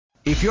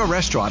If your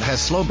restaurant has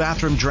slow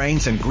bathroom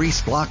drains and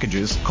grease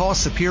blockages, call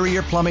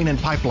Superior Plumbing and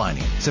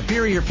Pipelining.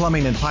 Superior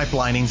Plumbing and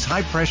Pipelining's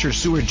high-pressure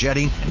sewer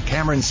jetting and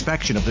camera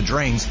inspection of the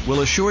drains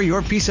will assure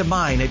your peace of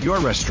mind at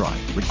your restaurant.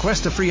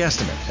 Request a free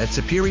estimate at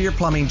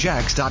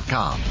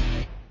SuperiorPlumbingJacks.com.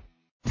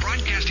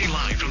 Broadcasting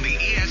live from the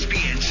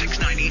ESPN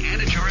 690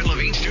 Anajar and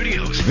Levine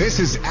studios. This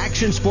is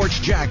Action Sports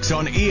Jacks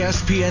on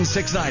ESPN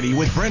 690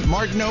 with Brent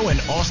Martineau and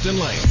Austin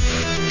Lane.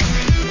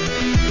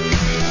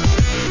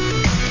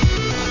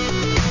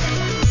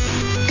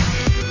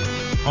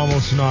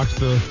 Almost knocked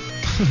the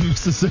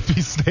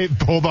Mississippi State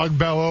Bulldog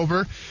bell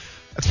over.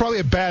 That's probably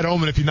a bad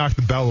omen if you knock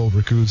the bell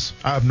over, Coos.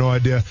 I have no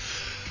idea.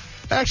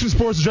 Action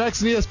Sports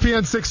Jackson,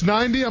 ESPN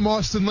 690. I'm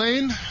Austin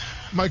Lane.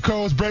 My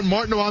co-host Brent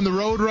Martineau on the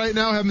road right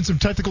now, having some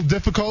technical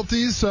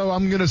difficulties, so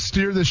I'm going to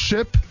steer the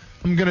ship.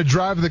 I'm going to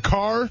drive the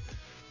car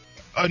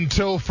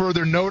until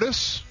further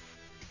notice.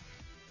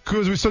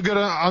 Coos, we still good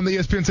on the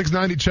ESPN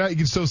 690 chat? You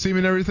can still see me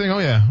and everything? Oh,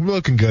 yeah. We're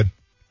looking good.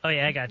 Oh,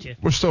 yeah, I got you.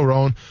 We're still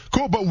rolling.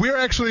 Cool, but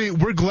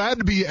we're glad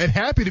to be and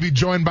happy to be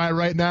joined by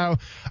right now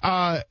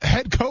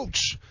head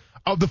coach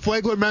of the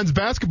Flagler men's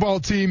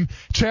basketball team,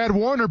 Chad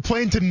Warner,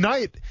 playing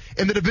tonight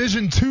in the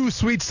Division II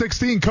Sweet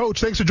 16.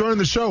 Coach, thanks for joining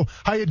the show.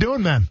 How you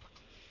doing, man?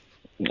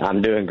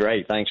 I'm doing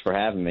great. Thanks for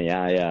having me.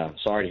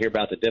 Sorry to hear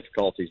about the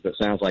difficulties, but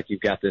sounds like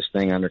you've got this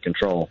thing under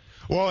control.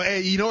 Well,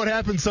 hey, you know what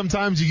happens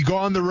sometimes? You go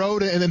on the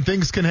road and then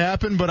things can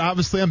happen, but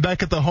obviously I'm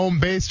back at the home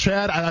base,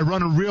 Chad. I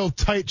run a real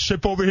tight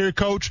ship over here,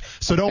 Coach,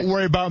 so don't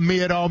worry about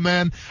me at all,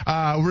 man.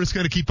 We're just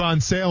going to keep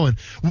on sailing.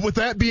 With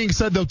that being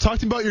said, though, talk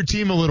to me about your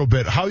team a little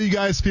bit. How are you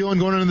guys feeling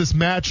going into this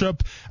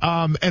matchup,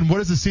 and what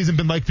has the season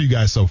been like for you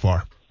guys so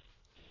far?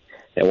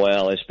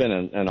 Well, it's been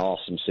an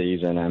awesome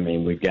season. I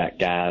mean, we've got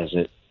guys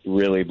that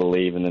really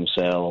believe in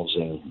themselves,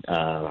 and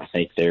I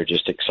think they're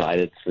just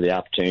excited for the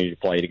opportunity to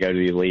play to go to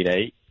the Elite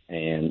Eight.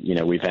 And, you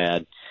know,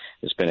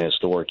 it's been a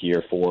historic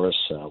year for us.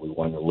 We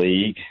won the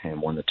league and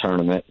won the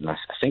tournament, and I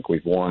think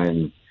we've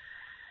won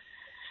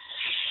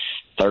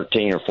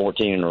 13 or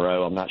 14 in a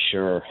row. I'm not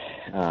sure.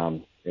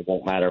 It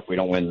won't matter if we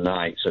don't win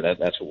tonight, so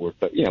that's what we're –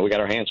 but, you know, we got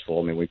our hands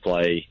full. I mean,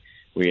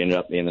 we ended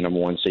up being the number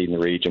 1 seed in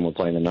the region. We're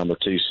playing the number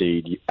 2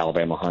 seed,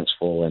 Alabama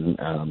Huntsville.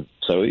 And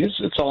so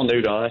it's all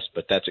new to us,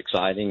 but that's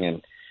exciting.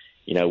 And,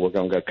 you know, we're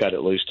going to go cut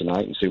it loose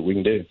tonight and see what we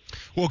can do.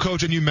 Well,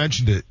 Coach, and you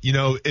mentioned it. You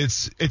know,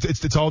 it's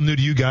all new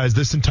to you guys.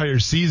 This entire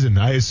season,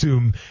 I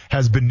assume,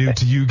 has been new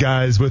to you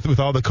guys with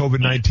all the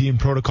COVID-19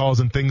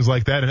 protocols and things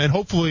like that. And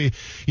hopefully,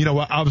 you know,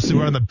 obviously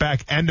we're on the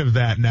back end of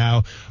that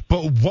now.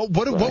 But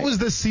what was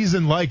this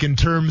season like in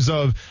terms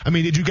of? I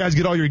mean, did you guys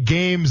get all your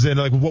games, and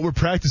like what were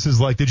practices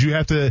like? Did you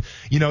have to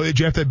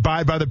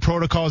abide by the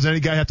protocols? Any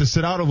guy have to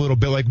sit out a little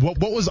bit? Like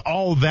what was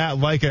all that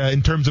like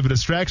in terms of a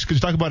distraction?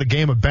 Because you talk about a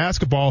game of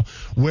basketball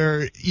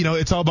where, you know,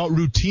 it's all about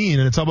routine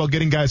and it's all about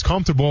getting guys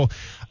comfortable,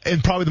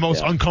 and probably the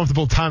most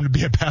uncomfortable time to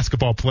be a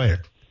basketball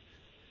player.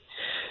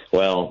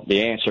 Well,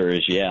 the answer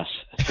is yes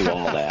to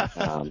all that.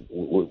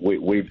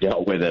 We've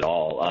dealt with it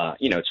all.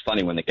 You know, it's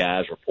funny when the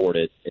guys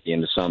reported at the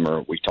end of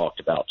summer, we talked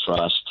about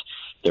trust.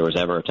 There was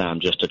ever a time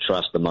just to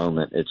trust the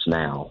moment. It's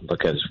now,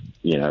 because,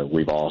 you know,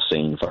 we've all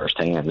seen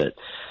firsthand that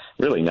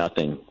really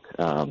nothing,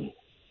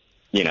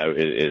 you know,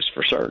 is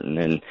for certain.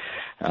 And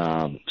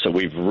so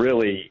we've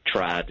really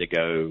tried to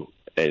go,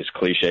 as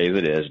cliche as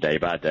it is, day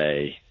by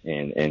day,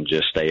 and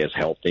just stay as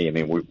healthy. I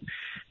mean,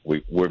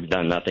 we've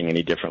done nothing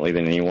any differently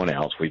than anyone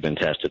else. We've been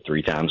tested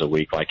 3 times a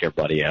week like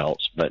everybody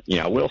else. But, you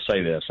know, I will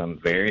say this. I'm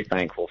very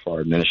thankful for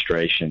our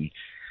administration,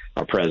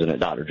 our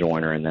president, Dr.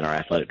 Joyner, and then our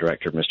athletic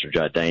director, Mr.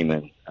 Judd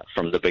Damon.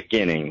 From the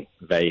beginning,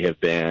 they have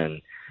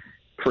been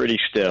pretty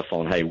stiff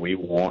on, hey, we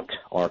want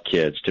our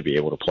kids to be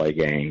able to play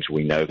games.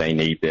 We know they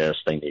need this.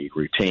 They need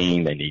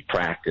routine. They need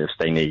practice.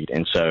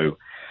 And so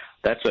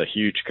that's a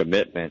huge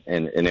commitment,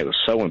 and it was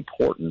so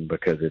important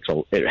because it's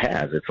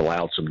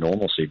allowed some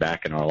normalcy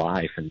back in our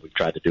life, and we've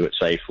tried to do it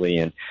safely.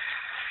 And,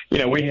 you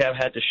know, we have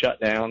had to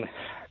shut down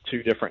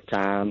 2 different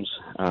times.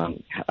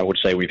 I would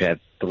say we've had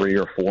 3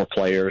 or 4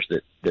 players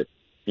that,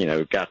 you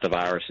know, got the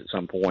virus at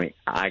some point.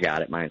 I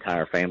got it. My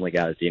entire family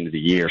got it at the end of the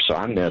year. So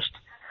I missed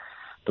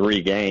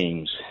 3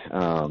 games.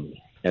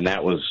 And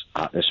that was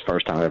this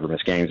first time I ever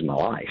missed games in my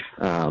life.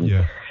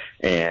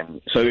 And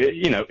so,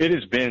 you know, it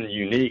has been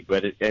unique,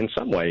 but in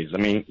some ways, I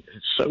mean,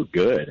 it's so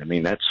good. I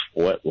mean, that's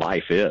what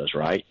life is,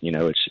 right? You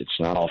know, it's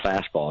not all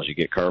fastballs. You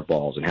get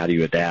curveballs, and how do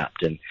you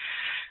adapt? And,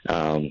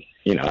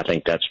 you know, I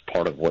think that's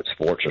part of what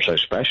sports are so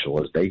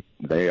special, is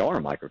they are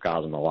a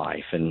microcosm of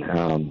life.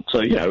 And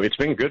so, you know, it's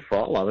been good for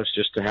all of us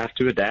just to have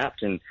to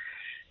adapt and,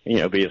 you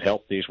know, be as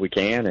healthy as we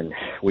can. And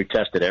we've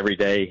tested every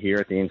day here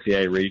at the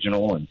NCAA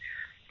regional, and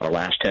our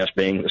last test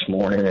being this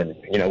morning, and,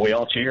 you know, we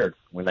all cheered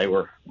when they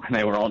were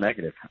all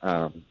negative,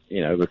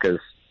 you know, because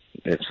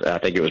I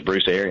think it was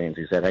Bruce Arians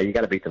who said, hey, you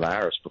got to beat the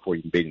virus before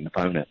you can beat an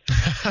opponent.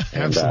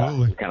 And,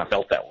 Absolutely. we kind of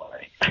felt that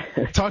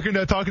way. Talking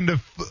to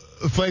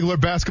Flagler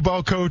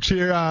basketball coach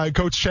here,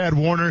 Coach Chad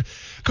Warner.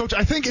 Coach,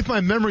 I think if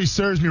my memory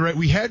serves me right,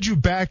 we had you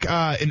back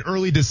in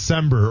early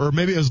December, or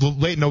maybe it was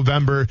late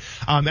November,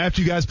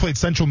 after you guys played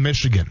Central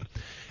Michigan.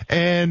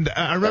 And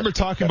I remember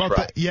talking about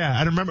that. Yeah,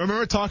 I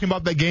remember talking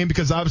about that game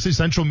because obviously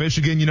Central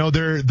Michigan,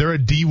 they're a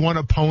D1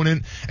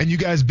 opponent, and you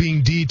guys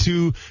being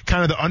D2,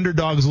 kind of the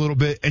underdogs a little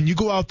bit, and you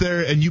go out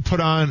there and you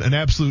put on an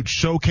absolute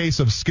showcase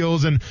of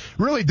skills and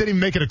really didn't even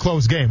make it a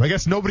close game. I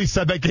guess nobody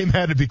said that game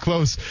had to be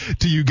close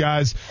to you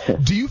guys.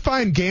 Do you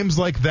find games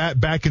like that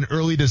back in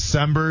early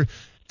December,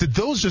 did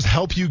those just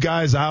help you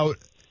guys out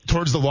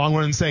towards the long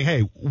run and saying,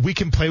 hey, we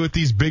can play with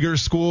these bigger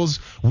schools,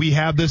 we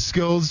have the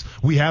skills,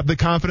 we have the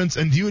confidence,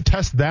 and do you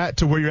attest that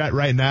to where you're at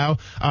right now,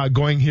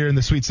 going here in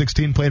the Sweet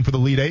 16, playing for the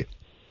Elite Eight?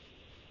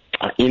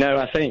 I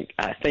think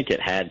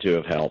it had to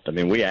have helped. I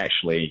mean, we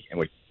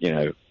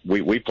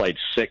played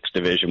 6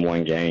 Division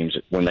I games.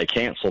 When they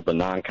canceled the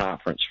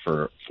non-conference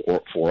for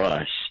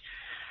us,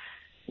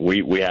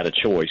 we had a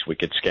choice. We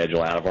could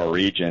schedule out of our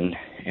region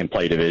and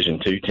play Division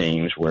II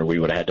teams where we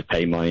would have had to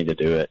pay money to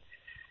do it.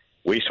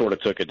 We sort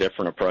of took a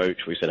different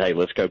approach. We said, hey,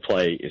 let's go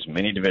play as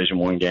many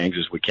Division I games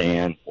as we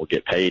can. We'll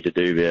get paid to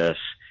do this.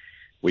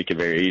 We could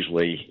very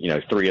easily,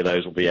 3 of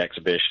those will be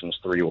exhibitions,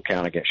 3 will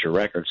count against your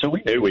record. So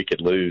we knew we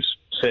could lose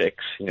 6.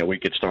 We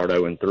could start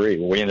 0-3.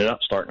 Well, we ended up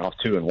starting off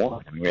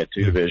 2-1. I mean, we had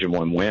 2 Division I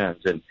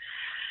wins, and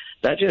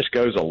that just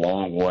goes a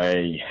long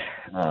way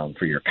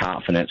for your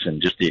confidence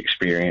and just the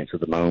experience of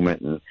the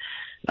moment. And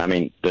I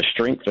mean, the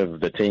strength of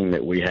the team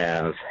that we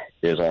have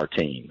is our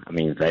team. I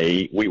mean,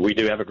 we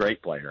do have a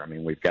great player. I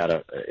mean, we've got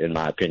in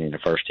my opinion, a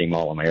first-team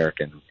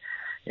All-American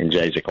in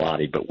Jay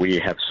Ziclotti, but we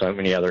have so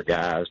many other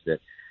guys that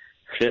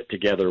fit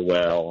together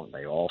well.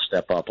 They all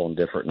step up on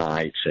different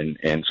nights,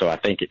 and so I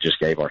think it just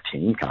gave our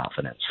team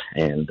confidence.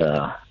 And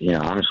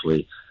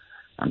honestly,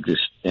 our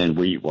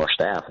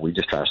staff, we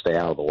just try to stay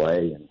out of the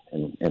way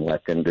and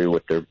let them do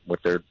what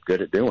they're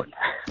good at doing.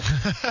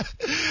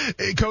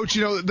 Hey, Coach,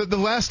 the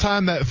last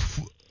time that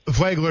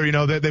Flagler,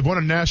 they've won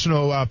a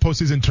national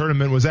postseason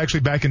tournament was actually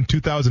back in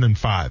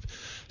 2005.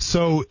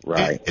 So,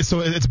 right.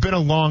 It's been a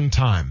long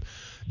time.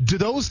 Do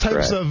those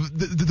types do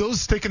those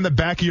stick in the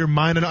back of your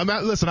mind? And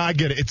listen, I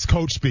get it. It's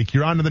coach speak.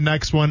 You're on to the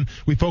next one.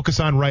 We focus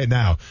on right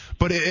now.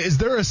 But is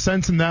there a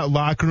sense in that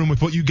locker room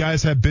with what you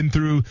guys have been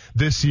through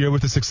this year,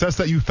 with the success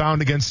that you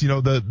found against,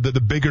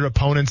 the bigger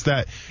opponents,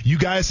 that you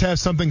guys have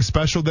something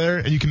special there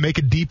and you can make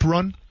a deep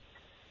run?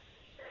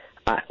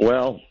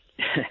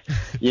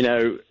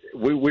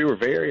 We were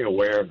very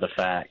aware of the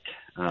fact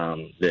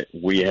that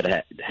we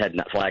had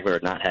Flagler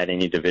had not had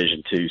any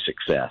Division II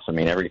success. I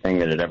mean, everything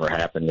that had ever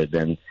happened had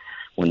been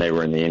when they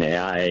were in the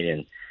NAIA,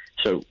 and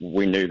so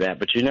we knew that.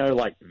 But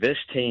this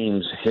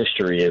team's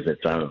history is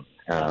its own,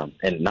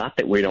 and not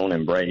that we don't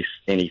embrace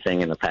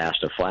anything in the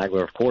past of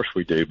Flagler. Of course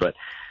we do, but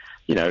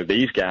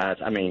these guys.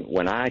 I mean,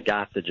 when I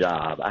got the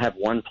job, I have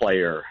one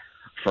player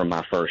from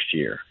my first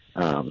year,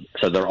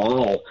 so they're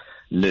all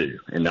new,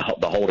 and the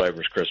holdover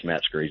is Chris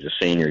Metzger. He's a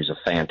senior. He's a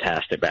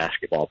fantastic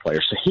basketball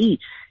player. So he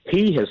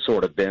has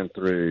sort of been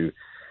through,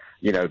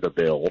 the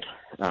build.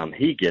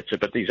 He gets it,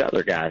 but these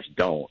other guys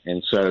don't.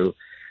 And so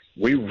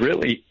we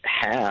really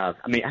have,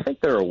 I think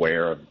they're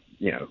aware of,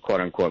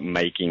 quote unquote,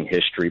 making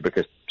history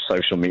because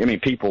social media,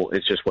 people,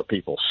 it's just what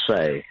people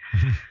say.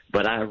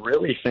 But I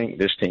really think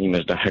this team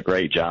has done a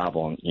great job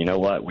on,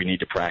 we need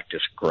to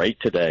practice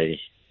great today.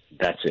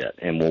 That's it.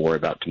 And we'll worry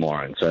about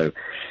tomorrow. And so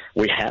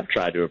we have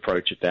tried to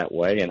approach it that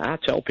way. And I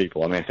tell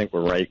people, I think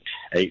we're ranked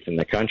 8th in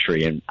the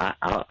country. And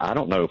I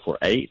don't know if we're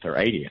 8th or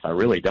 80th. I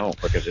really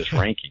don't, because it's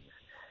ranking.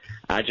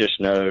 I just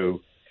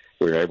know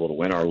we were able to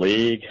win our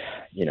league.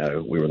 We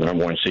were the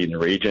number 1 seed in the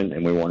region,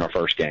 and we won our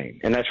first game.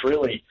 And that's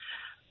really,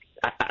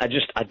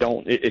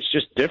 it's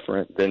just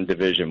different than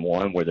Division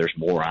I, where there's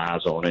more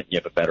eyes on it. You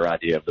have a better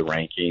idea of the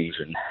rankings.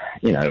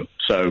 And,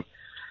 so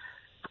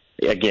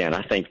again,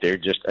 I think they're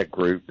just a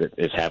group that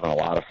is having a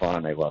lot of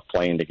fun. They love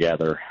playing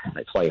together.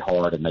 They play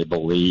hard, and they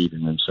believe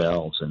in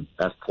themselves, and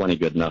that's plenty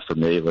good enough for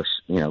me. Let's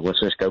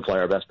just go play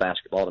our best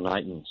basketball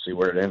tonight and see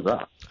where it ends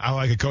up. I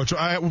like it, Coach.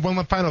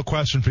 One final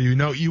question for you.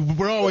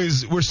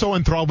 We're so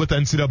enthralled with the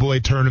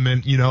NCAA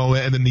tournament,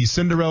 and then these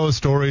Cinderella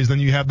stories. Then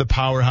you have the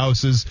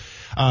powerhouses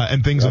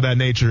and things of that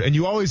nature, and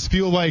you always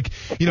feel like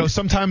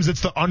sometimes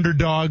it's the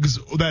underdogs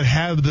that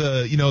have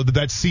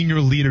that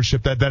senior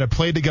leadership that have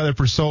played together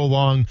for so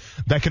long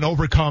that can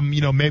overcome,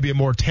 maybe a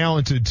more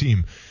talented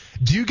team.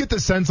 Do you get the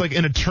sense, like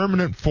in a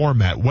tournament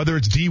format, whether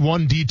it's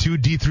D1, D2,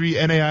 D3,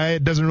 NAIA,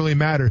 it doesn't really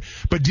matter,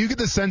 but do you get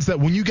the sense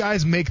that when you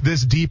guys make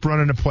this deep run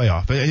in a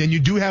playoff, and you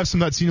do have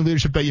some of that senior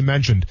leadership that you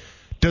mentioned,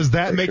 does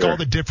that make all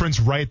the difference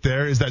right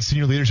there? Is that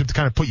senior leadership to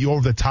kind of put you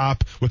over the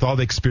top with all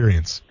the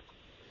experience?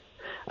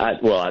 I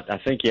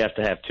think you have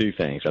to have 2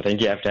 things. I think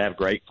you have to have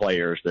great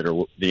players that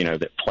are,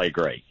 that play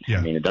great.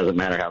 Yeah. It doesn't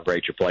matter how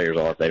great your players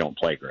are if they don't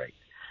play great.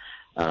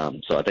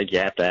 So I think you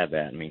have to have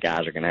that.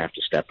 Guys are going to have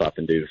to step up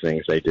and do the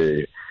things they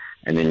do.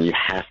 And then you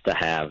have to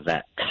have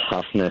that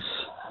toughness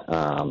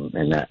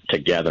and that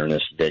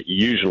togetherness that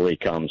usually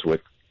comes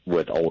with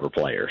older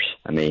players.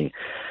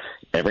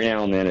 Every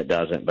now and then it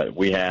doesn't, but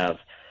we've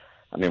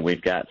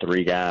got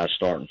 3 guys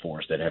starting for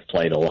us that have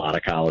played a lot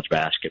of college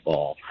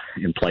basketball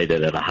and played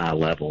it at a high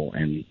level,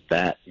 and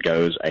that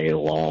goes a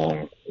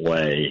long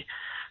way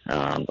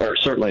or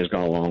certainly has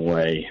gone a long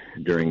way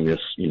during this,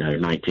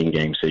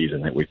 19-game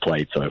season that we've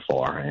played so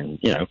far, and,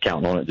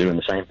 counting on it doing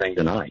the same thing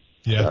tonight.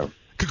 Yeah. So.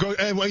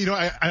 And, well,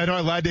 I know I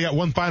lied. I got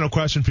one final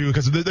question for you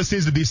because this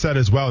needs to be said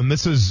as well, and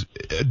this is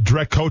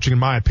direct coaching in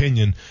my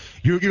opinion.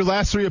 Your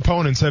last 3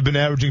 opponents have been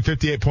averaging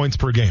 58 points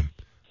per game.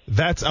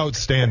 That's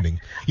outstanding.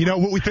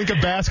 When we think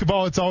of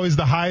basketball, it's always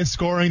the highest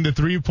scoring, the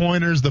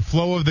three-pointers, the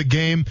flow of the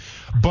game,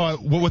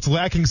 but what's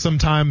lacking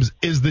sometimes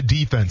is the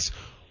defense.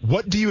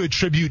 What do you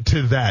attribute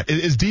to that?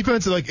 Is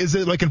defense is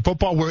it like in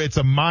football where it's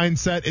a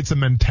mindset, it's a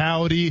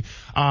mentality,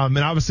 and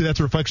obviously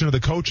that's a reflection of the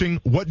coaching?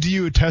 What do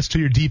you attest to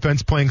your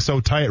defense playing so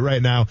tight right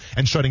now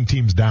and shutting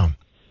teams down?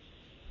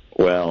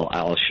 Well,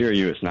 I'll assure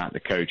you it's not the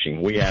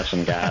coaching. We have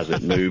some guys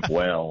that move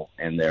well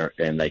and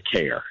they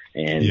care.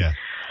 And,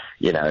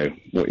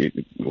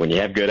 when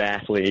you have good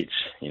athletes,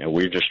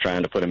 we're just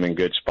trying to put them in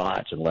good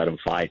spots and let them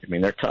fight. I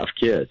mean, they're tough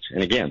kids.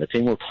 And again, the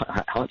team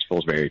Huntsville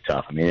is very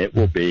tough. I mean, it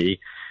will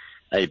be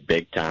a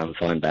big-time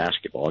fun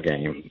basketball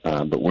game,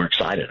 but we're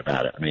excited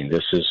about it. I mean,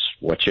 this is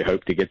what you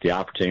hope to get the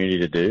opportunity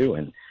to do,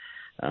 and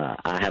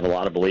I have a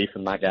lot of belief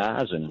in my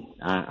guys, and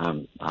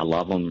I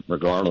love them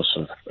regardless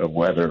of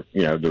whether,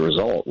 the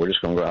result. We're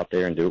just going to go out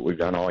there and do what we've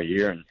done all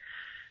year, and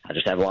I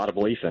just have a lot of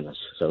belief in us.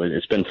 So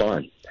it's been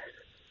fun.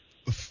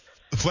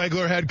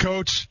 Flagler head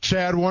coach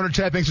Chad Warner.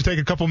 Chad, thanks for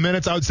taking a couple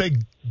minutes. I would say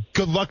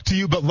good luck to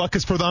you, but luck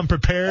is for the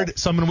unprepared.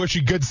 So I'm going to wish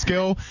you good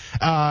skill.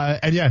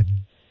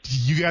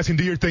 You guys can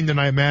do your thing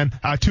tonight, man.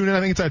 Tune in. I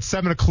think it's at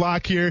 7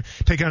 o'clock here,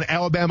 taking on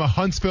Alabama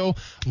Huntsville,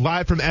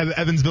 live from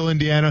Evansville,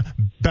 Indiana.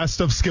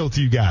 Best of skill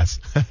to you guys.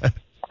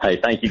 Hey,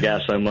 thank you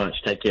guys so much.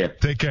 Take care.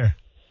 Take care.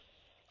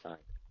 All right.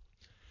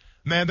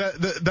 Man,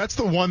 that's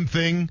the one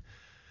thing.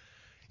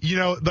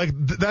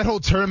 That whole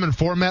tournament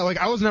format,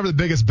 I was never the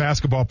biggest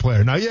basketball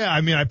player. Now,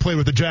 I played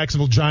with the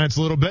Jacksonville Giants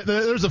a little bit.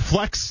 There's a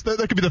flex. That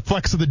could be the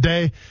flex of the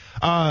day.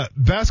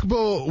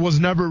 Basketball was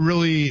never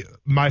really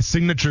my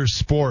signature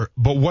sport,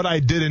 but what I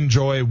did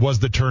enjoy was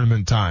the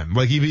tournament time.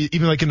 Even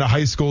in the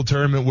high school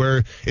tournament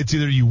where it's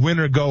either you win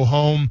or go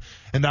home.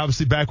 And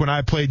obviously back when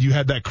I played, you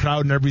had that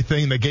crowd and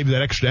everything that gave you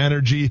that extra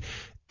energy.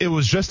 It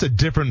was just a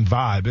different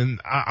vibe, and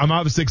I'm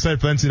obviously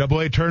excited for the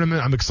NCAA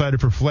tournament. I'm excited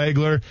for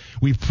Flagler.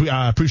 We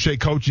appreciate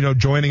Coach,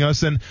 joining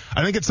us, and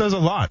I think it says a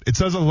lot. It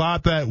says a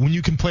lot that when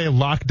you can play a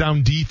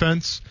lockdown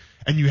defense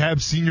and you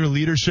have senior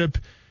leadership,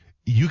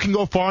 you can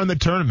go far in the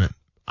tournament.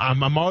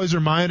 I'm always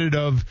reminded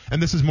of,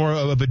 and this is more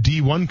of a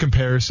D1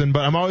 comparison, but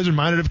I'm always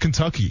reminded of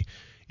Kentucky.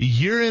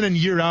 Year in and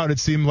year out, it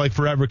seemed like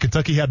forever,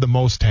 Kentucky had the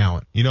most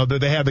talent.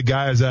 They had the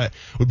guys that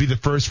would be the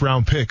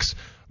first-round picks.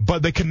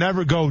 But they could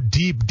never go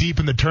deep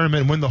in the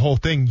tournament and win the whole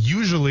thing,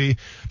 usually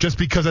just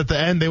because at the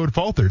end they would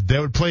falter. They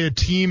would play a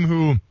team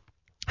who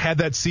had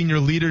that senior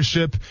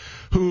leadership,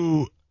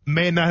 who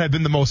may not have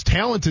been the most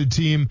talented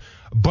team,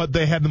 but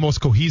they had the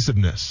most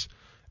cohesiveness.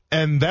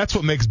 And that's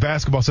what makes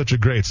basketball such a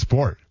great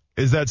sport,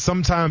 is that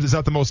sometimes it's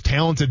not the most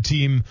talented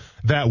team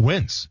that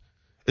wins.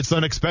 It's the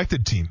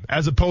unexpected team,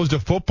 as opposed to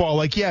football.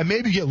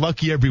 Maybe you get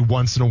lucky every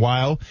once in a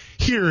while,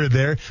 here or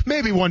there.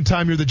 Maybe one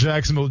time you're the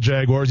Jacksonville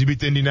Jaguars, you beat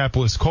the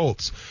Indianapolis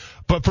Colts.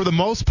 But for the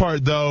most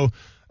part, though,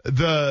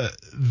 the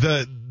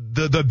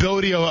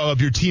ability of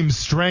your team's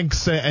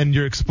strengths and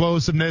your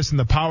explosiveness and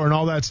the power and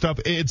all that stuff,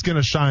 it's going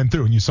to shine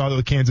through. And you saw that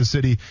with Kansas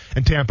City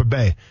and Tampa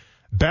Bay.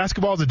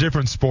 Basketball is a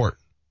different sport,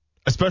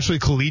 especially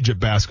collegiate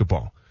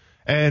basketball.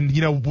 And, I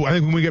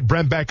think when we get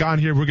Brent back on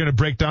here, we're going to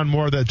break down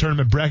more of the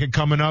tournament bracket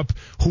coming up,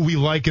 who we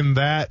like in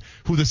that,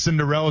 who the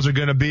Cinderellas are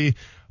going to be.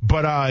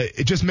 But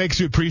it just makes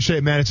you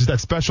appreciate, man, it's just that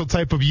special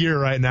type of year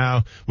right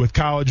now with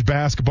college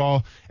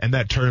basketball and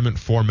that tournament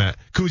format.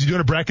 Kuz, you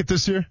doing a bracket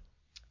this year?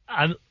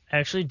 I'm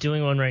actually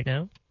doing one right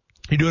now.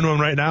 You're doing one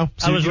right now?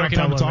 So I was working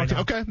on one right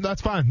now. Okay,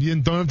 that's fine. You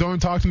don't even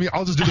talk to me.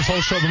 I'll just do this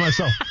whole show by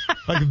myself.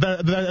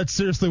 That's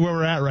seriously where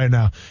we're at right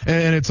now,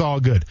 and it's all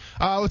good.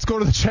 Let's go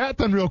to the chat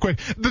then real quick.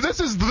 This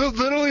is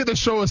literally, the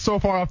show is so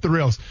far off the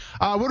rails.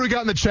 What do we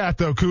got in the chat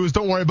though, Kuz?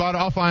 Don't worry about it.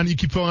 I'll find it. You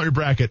keep filling out your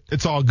bracket.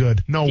 It's all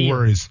good. No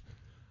worries.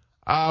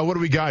 What do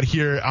we got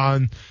here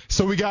on?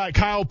 So we got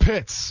Kyle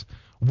Pitts.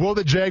 Will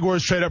the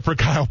Jaguars trade up for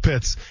Kyle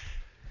Pitts?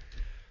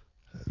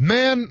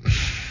 Man,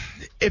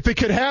 if it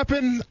could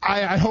happen,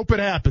 I hope it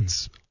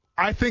happens.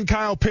 I think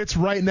Kyle Pitts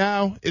right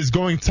now is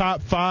going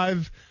top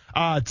 5,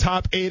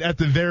 top 8 at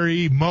the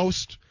very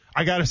most.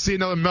 I got to see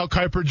another Mel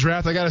Kiper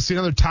draft. I got to see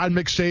another Todd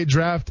McShay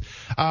draft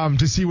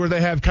to see where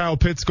they have Kyle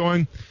Pitts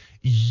going.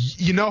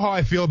 You know how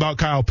I feel about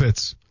Kyle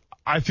Pitts.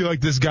 I feel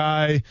like this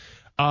guy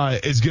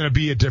is going to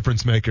be a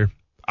difference maker.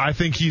 I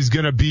think he's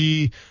going to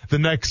be the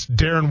next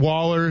Darren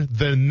Waller,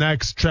 the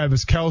next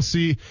Travis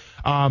Kelce.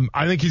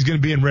 I think he's going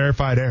to be in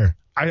rarefied air.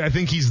 I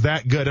think he's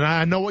that good. And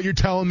I know what you're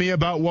telling me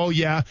about,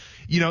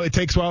 it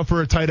takes a while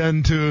for a tight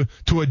end to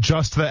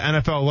adjust to the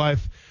NFL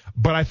life.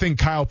 But I think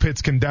Kyle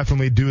Pitts can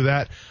definitely do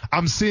that.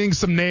 I'm seeing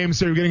some names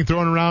that are getting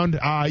thrown around.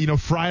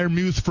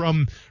 Freiermuth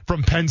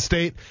from Penn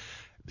State.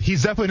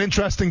 He's definitely an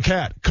interesting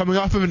cat coming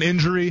off of an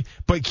injury,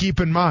 but keep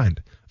in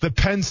mind, the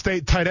Penn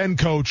State tight end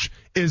coach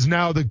is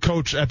now the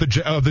coach of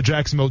the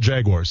Jacksonville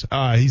Jaguars.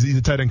 He's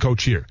the tight end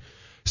coach here.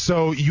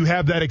 So you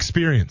have that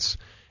experience.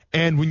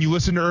 And when you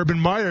listen to Urban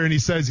Meyer and he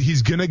says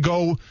he's going to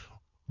go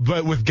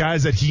but with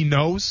guys that he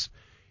knows,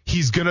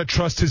 he's going to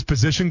trust his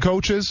position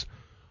coaches,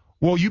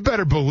 well, you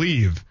better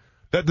believe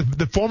that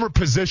the former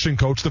position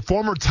coach, the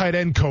former tight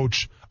end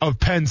coach of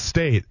Penn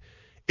State,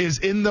 is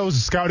in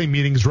those scouting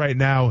meetings right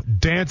now,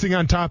 dancing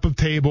on top of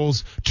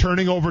tables,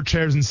 turning over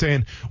chairs and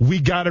saying, we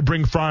got to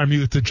bring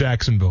Freiermuth to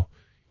Jacksonville.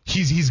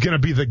 He's going to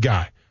be the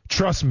guy.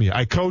 Trust me.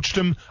 I coached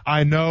him.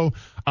 I know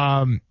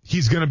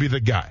he's going to be the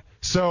guy.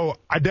 So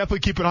I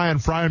definitely keep an eye on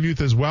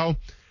Freiermuth as well.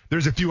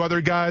 There's a few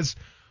other guys,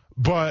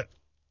 but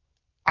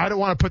I don't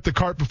want to put the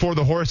cart before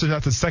the horse.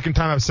 That's the second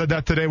time I've said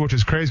that today, which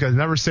is crazy. I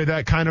never say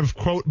that kind of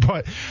quote,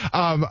 but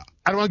I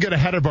don't want to get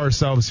ahead of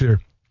ourselves here.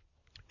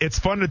 It's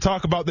fun to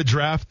talk about the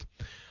draft.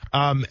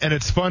 And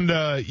it's fun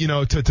to,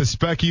 to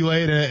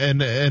speculate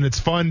and it's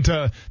fun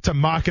to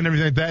mock and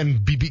everything like that.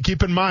 And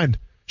keep in mind,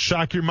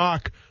 Shock Your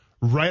Mock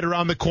right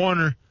around the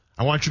corner.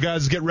 I want you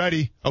guys to get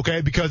ready,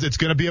 okay? Because it's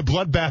going to be a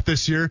bloodbath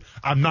this year.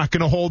 I'm not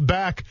going to hold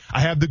back.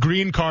 I have the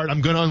green card.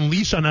 I'm going to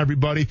unleash on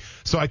everybody.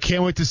 So I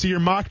can't wait to see your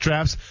mock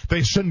drafts.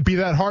 They shouldn't be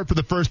that hard for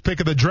the first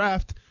pick of the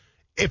draft.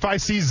 If I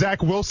see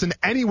Zach Wilson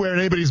anywhere in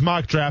anybody's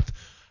mock draft,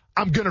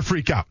 I'm going to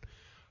freak out.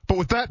 But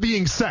with that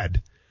being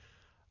said,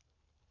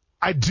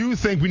 I do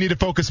think we need to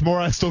focus more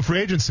on still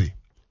free agency.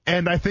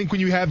 And I think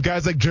when you have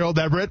guys like Gerald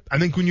Everett, I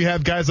think when you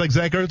have guys like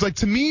Zach Ertz, like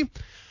to me,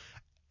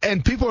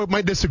 and people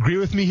might disagree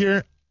with me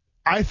here,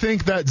 I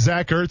think that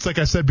Zach Ertz, like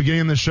I said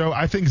beginning of the show,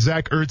 I think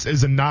Zach Ertz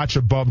is a notch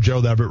above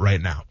Gerald Everett right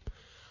now.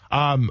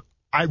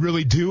 I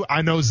really do.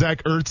 I know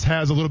Zach Ertz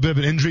has a little bit of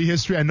an injury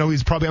history. I know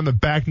he's probably on the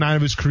back nine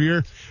of his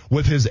career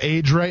with his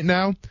age right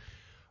now.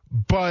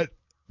 But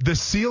the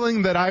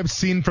ceiling that I've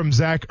seen from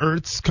Zach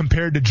Ertz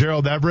compared to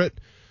Gerald Everett,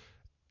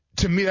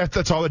 to me,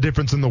 that's all the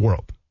difference in the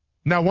world.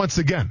 Now, once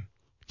again,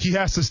 he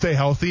has to stay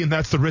healthy, and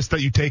that's the risk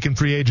that you take in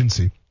free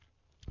agency.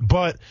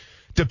 But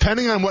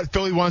depending on what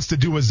Philly wants to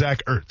do with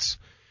Zach Ertz,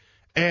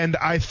 and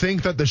I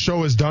think that the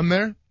show is done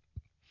there.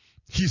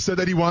 He said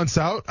that he wants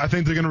out. I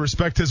think they're going to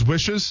respect his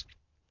wishes.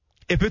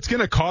 If it's going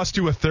to cost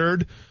you a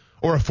third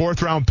or a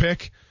fourth-round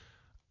pick,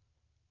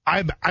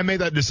 I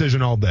made that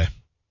decision all day.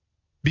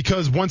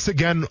 Because, once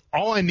again,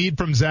 all I need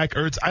from Zach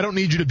Ertz, I don't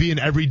need you to be an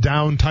every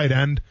down tight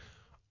end.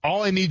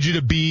 All I need you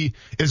to be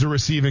is a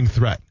receiving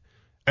threat.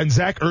 And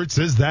Zach Ertz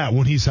is that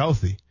when he's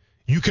healthy.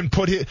 You can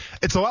put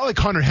it's a lot like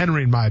Hunter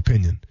Henry, in my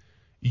opinion.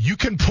 You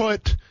can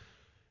put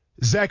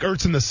Zach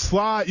Ertz in the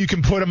slot. You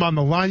can put him on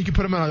the line. You can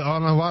put him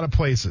on a lot of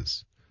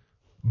places.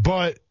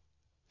 But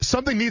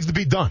something needs to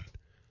be done.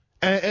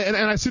 And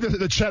I see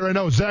the chat right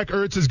now. Zach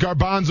Ertz is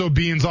garbanzo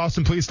beans.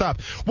 Austin, please stop.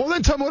 Well,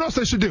 then tell me what else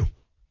they should do.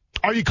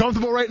 Are you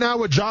comfortable right now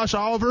with Josh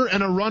Oliver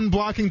and a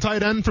run-blocking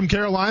tight end from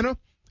Carolina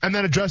and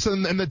then address it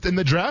in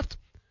the draft?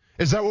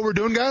 Is that what we're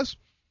doing, guys?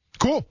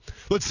 Cool.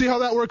 Let's see how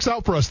that works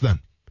out for us then.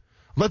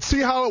 Let's see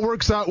how it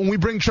works out when we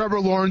bring Trevor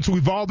Lawrence, who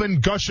we've all been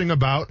gushing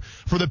about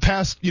for the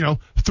past,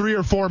 3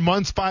 or 4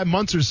 months, 5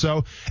 months or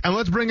so. And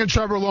let's bring in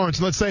Trevor Lawrence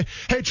and let's say,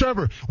 hey,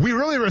 Trevor, we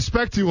really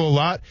respect you a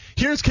lot.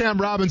 Here's Cam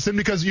Robinson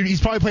because he's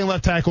probably playing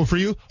left tackle for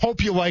you.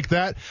 Hope you like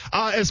that.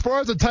 As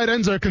far as the tight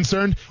ends are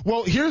concerned,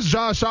 well, here's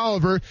Josh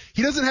Oliver.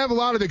 He doesn't have a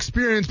lot of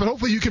experience, but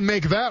hopefully you can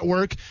make that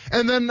work.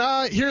 And then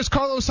here's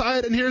Carlos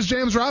Hyde and here's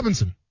James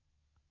Robinson.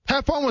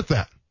 Have fun with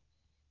that.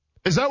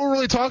 Is that what we're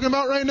really talking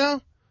about right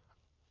now?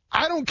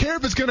 I don't care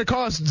if it's going to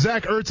cost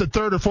Zach Ertz a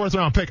third or fourth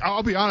round pick.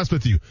 I'll be honest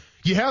with you.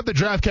 You have the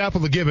draft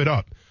capital to give it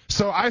up.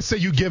 So I say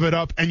you give it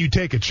up and you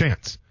take a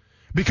chance.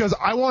 Because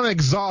I want to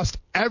exhaust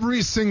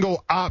every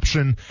single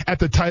option at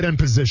the tight end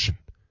position.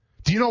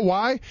 Do you know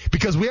why?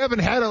 Because we haven't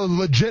had a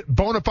legit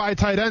bona fide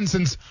tight end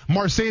since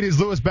Mercedes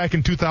Lewis back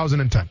in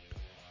 2010.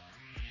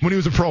 When he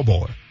was a Pro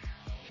Bowler.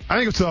 I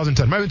think it was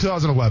 2010. Maybe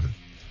 2011.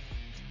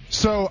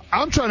 So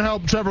I'm trying to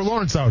help Trevor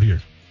Lawrence out here.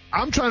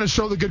 I'm trying to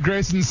show the good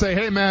graces and say,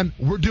 hey, man,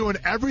 we're doing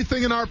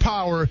everything in our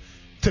power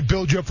to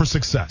build you up for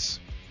success.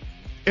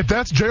 If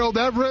that's Gerald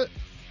Everett,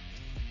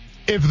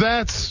 if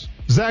that's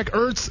Zach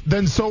Ertz,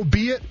 then so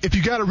be it. If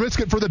you got to risk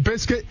it for the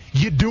biscuit,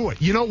 you do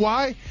it. You know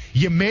why?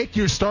 You make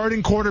your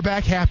starting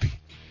quarterback happy.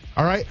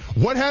 All right?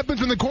 What happens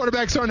when the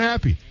quarterbacks aren't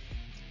happy?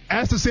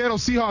 Ask the Seattle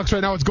Seahawks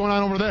right now what's going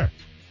on over there.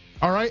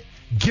 All right?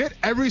 Get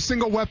every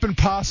single weapon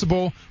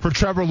possible for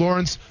Trevor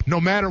Lawrence, no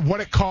matter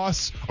what it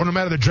costs or no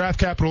matter the draft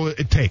capital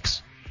it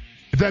takes.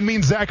 If that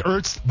means Zach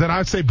Ertz, then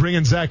I'd say bring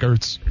in Zach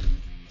Ertz.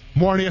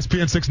 More on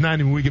ESPN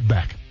 690 when we get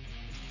back.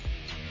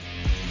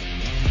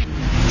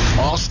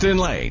 Austin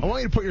Lane. I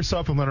want you to put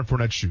yourself in Leonard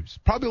Fournette's shoes.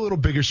 Probably a little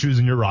bigger shoes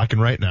than you're rocking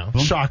right now.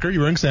 Shocker,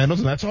 you're wearing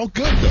sandals, and that's all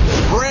good,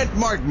 though. Brent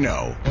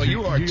Martineau. Well,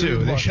 you are,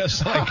 too. They're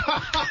just like,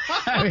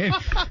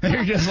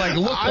 they're just like,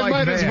 look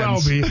like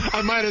Vans.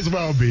 I might as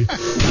well be.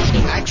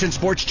 Action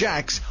Sports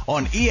Jacks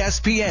on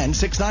ESPN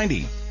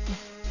 690.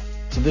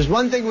 So there's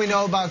one thing we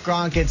know about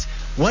Gronk. It's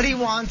what he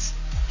wants,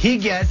 he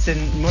gets,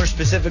 and more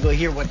specifically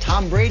here, what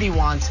Tom Brady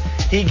wants,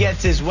 he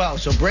gets as well.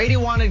 So Brady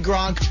wanted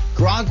Gronk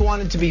Gronk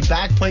wanted to be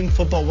back playing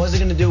football,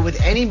 wasn't going to do it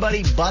with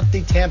anybody but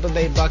the Tampa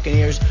Bay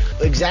Buccaneers.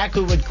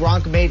 Exactly what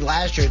Gronk made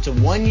last year. It's a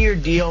one-year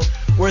deal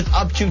worth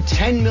up to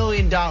 $10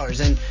 million.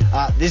 And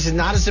this is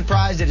not a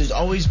surprise. It has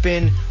always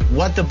been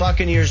what the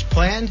Buccaneers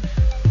planned.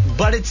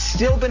 But it's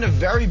still been a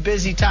very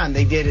busy time.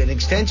 They did an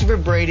extension for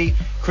Brady.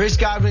 Chris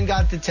Godwin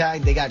got the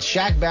tag. They got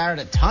Shaq Barrett,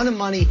 a ton of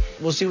money.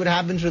 We'll see what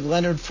happens with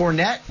Leonard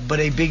Fournette, but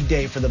a big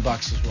day for the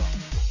Bucs as well.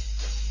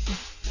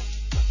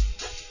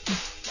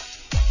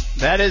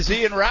 That is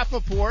Ian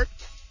Rappaport.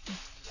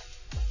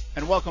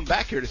 And welcome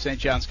back here to St.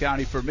 Johns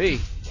County for me.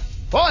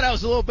 Boy, that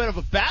was a little bit of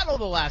a battle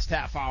the last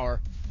half hour.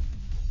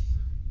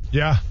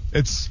 Yeah,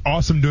 it's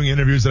awesome doing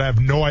interviews that I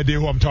have no idea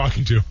who I'm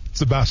talking to.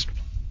 It's the best.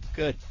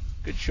 Good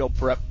show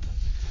prep.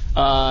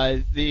 How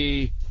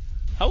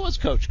was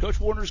Coach? Coach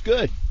Warner's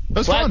good.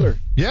 That's Flagler.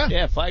 fun. Yeah.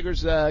 Yeah,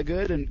 Flagler's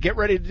good. And get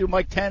ready to do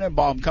Mike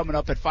Tannenbaum coming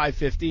up at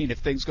 5:15 if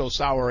things go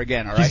sour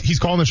again, all right? He's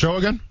calling the show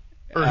again?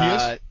 Or he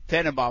is?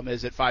 Tannenbaum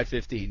is at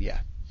 5:15, yeah.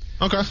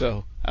 Okay.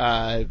 So be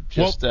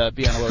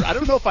on alert. I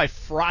don't know if I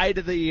fried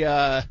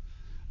the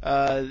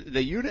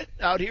unit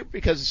out here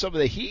because of some of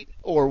the heat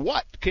or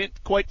what. Can't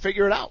quite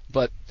figure it out.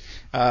 But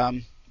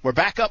we're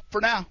back up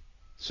for now.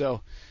 So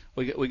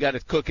we got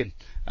it cooking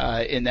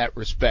in that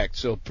respect.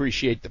 So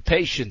appreciate the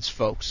patience,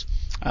 folks,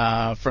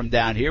 from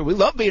down here. We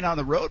love being on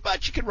the road,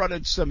 but you can run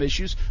into some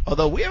issues.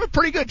 Although we have a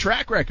pretty good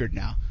track record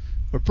now.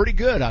 We're pretty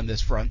good on this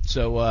front.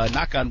 So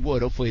knock on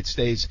wood. Hopefully it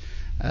stays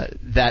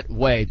that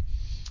way.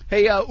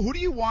 Hey, who do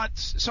you want?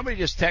 Somebody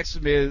just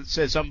texted me and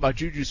said something about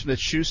Juju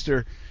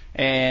Smith-Schuster,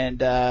 and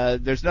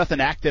there's nothing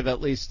active, at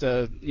least,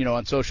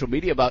 on social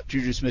media about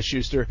Juju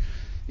Smith-Schuster.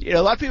 A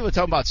lot of people are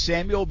talking about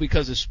Samuel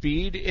because of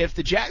speed. If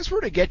the Jags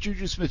were to get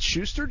Juju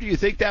Smith-Schuster, do you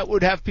think that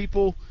would have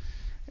people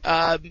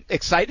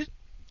excited?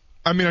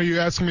 I mean, are you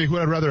asking me who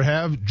I'd rather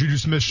have, Juju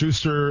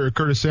Smith-Schuster or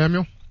Curtis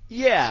Samuel?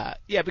 Yeah,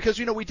 because,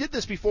 we did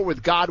this before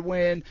with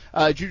Godwin,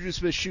 Juju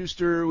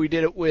Smith-Schuster. We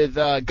did it with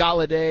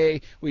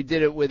Galladay. We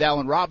did it with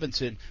Allen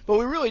Robinson. But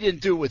we really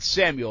didn't do it with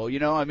Samuel,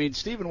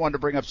 Steven wanted to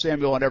bring up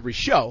Samuel on every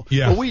show,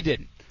 but we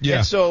didn't. Yeah.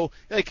 And so,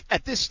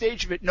 at this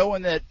stage of it,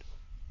 knowing that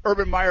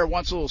Urban Meyer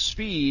wants a little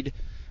speed,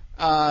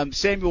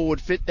 Samuel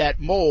would fit that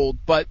mold.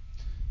 But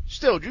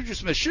still, Juju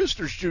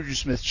Smith-Schuster's Juju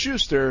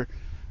Smith-Schuster.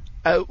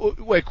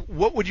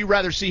 What would you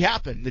rather see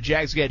happen? The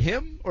Jags get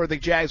him, or the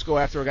Jags go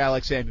after a guy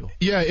like Samuel?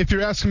 Yeah, if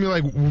you're asking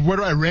me, where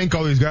do I rank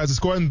all these guys? Let's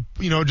go ahead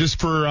and, just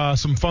for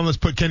some fun, let's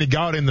put Kenny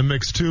Galladay in the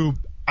mix, too.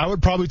 I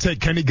would probably take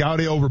Kenny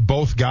Galladay over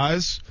both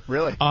guys.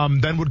 Really?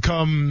 Then would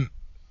come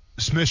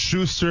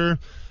Smith-Schuster,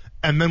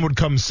 and then would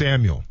come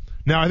Samuel.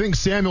 Now, I think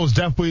Samuel is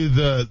definitely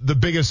the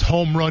biggest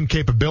home run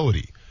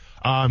capability.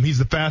 He's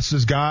the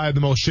fastest guy,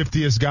 the most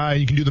shiftiest guy.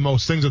 You can do the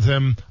most things with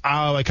him,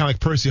 kind of like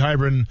Percy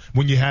Hybrid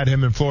when you had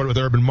him in Florida with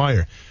Urban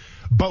Meyer.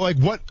 But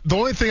the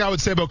only thing I would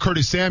say about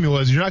Curtis Samuel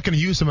is you're not going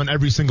to use him on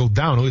every single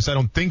down. At least I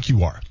don't think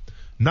you are.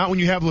 Not when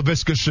you have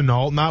Laviska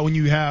Shenault, not when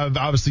you have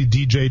obviously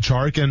DJ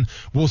Chark, and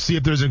we'll see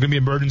if there's going to be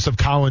emergence of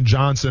Colin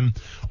Johnson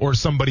or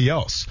somebody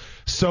else.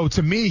 So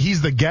to me,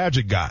 he's the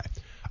gadget guy.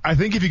 I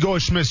think if you go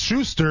with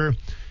Smith-Schuster,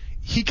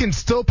 he can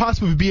still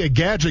possibly be a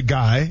gadget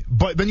guy,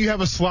 but then you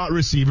have a slot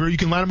receiver. You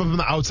can line him up on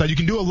the outside. You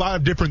can do a lot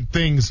of different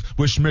things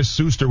with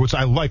Smith-Schuster, which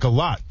I like a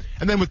lot.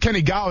 And then with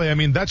Kenny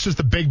Galladay, that's just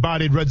the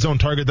big-bodied red zone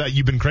target that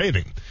you've been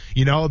craving.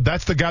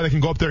 That's the guy that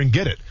can go up there and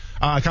get it.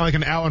 Kind of like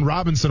an Allen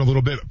Robinson a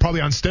little bit, probably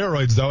on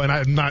steroids, though. And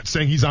I'm not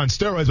saying he's on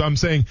steroids, but I'm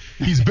saying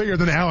he's bigger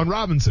than Allen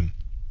Robinson.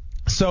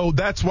 So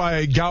that's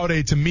why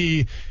Galladay, to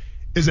me,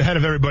 is ahead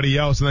of everybody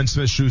else, and then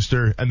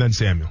Smith-Schuster, and then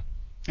Samuel.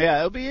 Yeah,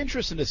 it'll be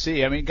interesting to see.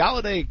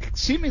 Galladay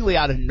seemingly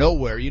out of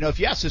nowhere. If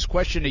you asked this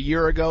question a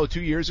year ago, 2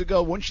 years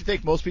ago, wouldn't you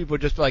think most people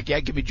would just be like, yeah,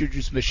 give me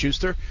Juju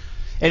Smith-Schuster?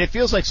 And it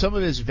feels like some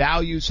of his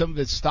value, some of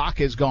his stock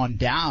has gone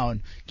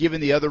down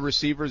given the other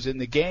receivers in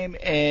the game,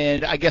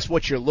 and I guess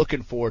what you're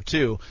looking for,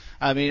 too.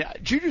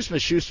 Juju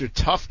Smith-Schuster,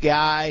 tough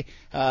guy.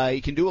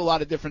 He can do a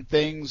lot of different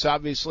things,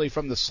 obviously,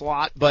 from the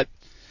slot, but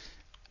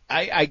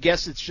I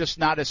guess it's just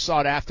not as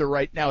sought after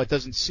right now. It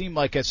doesn't seem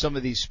like as some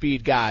of these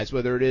speed guys,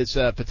 whether it is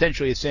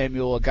potentially a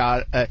Samuel,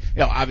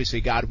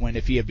 obviously Godwin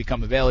if he had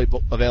become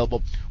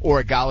available, or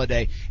a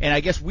Galladay. And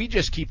I guess we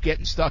just keep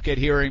getting stuck at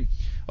hearing,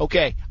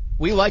 okay,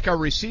 we like our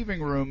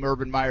receiving room,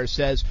 Urban Meyer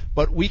says,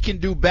 but we can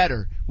do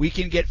better. We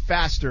can get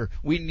faster.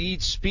 We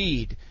need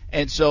speed.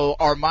 And so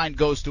our mind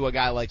goes to a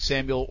guy like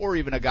Samuel or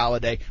even a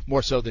Galladay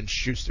more so than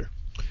Schuster.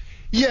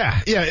 Yeah,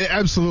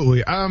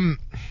 absolutely.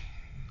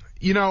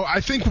 I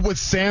think with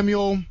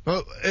Samuel,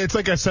 it's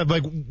like I said,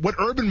 what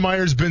Urban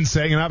Meyer's been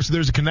saying, and obviously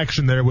there's a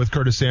connection there with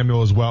Curtis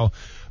Samuel as well.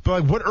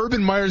 But what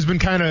Urban Meyer's been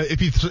kind of,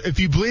 if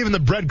you believe in the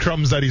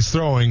breadcrumbs that he's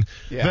throwing,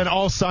 then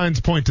all signs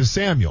point to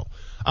Samuel.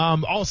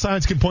 All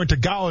signs can point to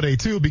Galladay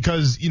too,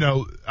 because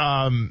the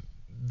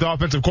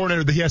offensive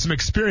coordinator, that he has some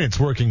experience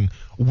working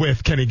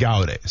with Kenny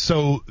Galladay.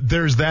 So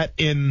there's that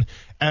in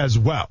as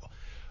well.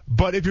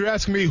 But if you're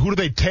asking me who do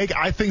they take,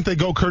 I think they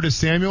go Curtis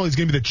Samuel. He's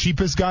going to be the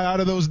cheapest guy out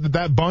of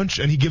that bunch,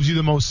 and he gives you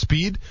the most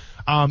speed.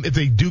 If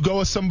they do go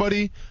with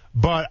somebody,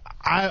 But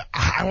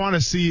I want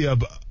to see a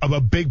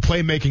big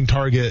playmaking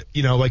target,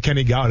 like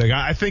Kenny Golladay.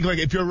 I think like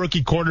if you're a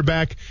rookie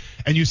quarterback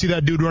and you see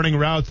that dude running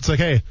routes, it's like,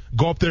 hey,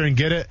 go up there and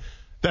get it.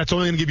 That's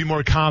only going to give you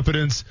more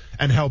confidence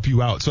and help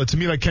you out. So to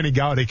me, like Kenny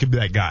Golladay could be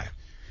that guy.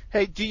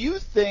 Hey, do you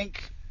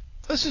think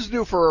this is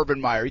new for Urban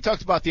Meyer? He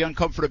talked about the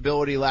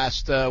uncomfortability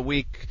last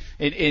week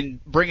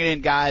in bringing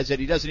in guys that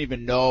he doesn't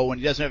even know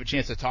and he doesn't have a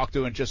chance to talk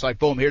to, and just like,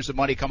 boom, here's the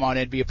money, come on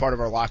in, be a part of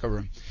our locker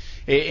room.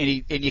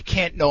 And you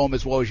can't know him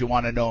as well as you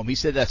want to know him. He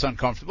said that's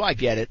uncomfortable. I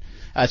get it.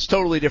 It's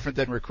totally different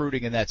than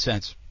recruiting in that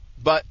sense.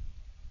 But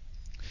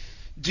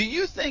do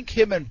you think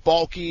him and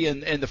Balky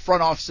and the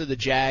front office of the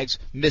Jags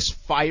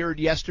misfired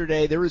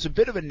yesterday? There was a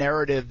bit of a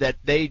narrative that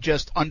they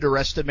just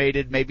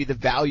underestimated maybe the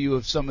value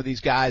of some of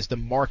these guys, the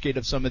market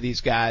of some of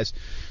these guys.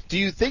 Do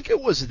you think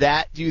it was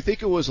that? Do you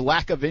think it was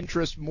lack of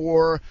interest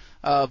more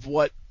of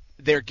what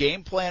their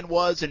game plan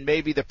was and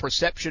maybe the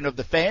perception of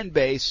the fan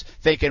base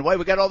thinking, wait,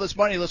 we got all this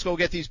money, let's go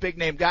get these big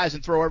name guys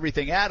and throw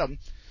everything at them?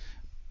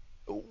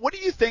 What do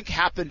you think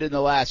happened in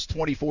the last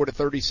 24 to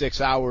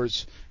 36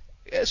 hours,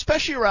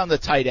 especially around the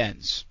tight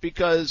ends,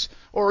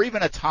 or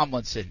even a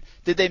Tomlinson?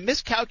 Did they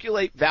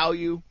miscalculate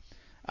value?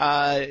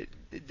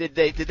 Did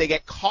they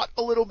get caught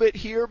a little bit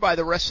here by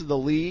the rest of the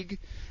league?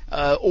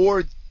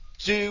 Or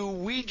did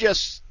we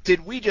just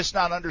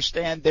not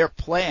understand their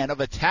plan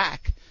of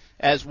attack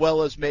as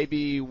well as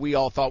maybe we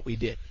all thought we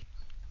did?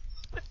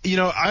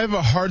 I have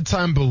a hard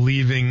time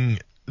believing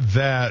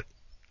that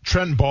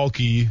Trent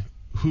Baalke,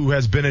 who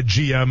has been a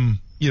GM,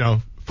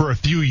 for a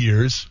few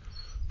years,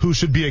 who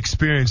should be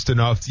experienced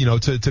enough,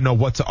 to know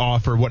what to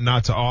offer, what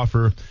not to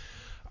offer.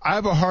 I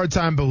have a hard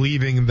time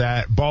believing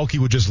that Baalke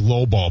would just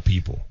lowball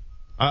people.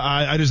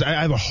 I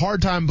have a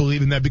hard time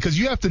believing that, because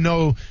you have to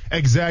know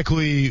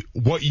exactly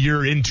what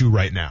you're into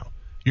right now.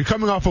 You're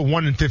coming off a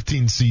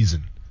 1-15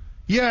 season.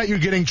 Yeah, you're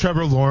getting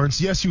Trevor Lawrence.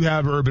 Yes, you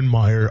have Urban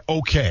Meyer.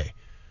 Okay.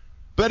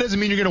 But that doesn't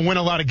mean you're going to win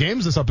a lot of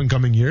games this up and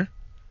coming year.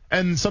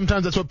 And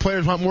sometimes that's what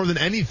players want more than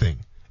anything.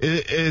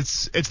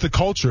 It's the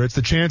culture. It's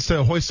the chance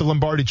to hoist a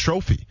Lombardi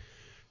trophy.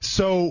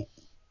 So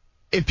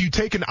if you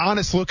take an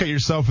honest look at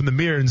yourself in the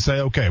mirror and say,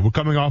 okay, we're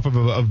coming off of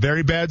a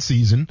very bad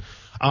season.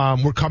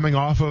 We're coming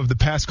off of the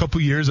past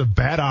couple years of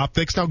bad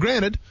optics. Now,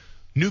 granted,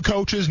 new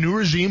coaches, new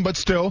regime, but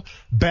still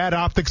bad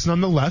optics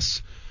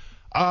nonetheless.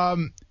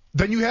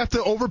 Then you have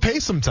to overpay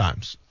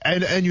sometimes,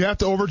 and you have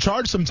to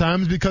overcharge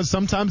sometimes, because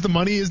sometimes the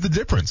money is the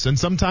difference, and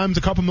sometimes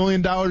a couple $1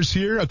 million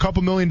here, a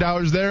couple $1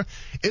 million there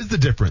is the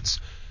difference.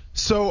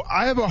 So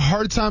I have a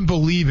hard time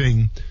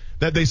believing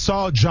that they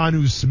saw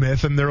Jonnu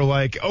Smith and they're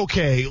like,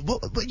 okay,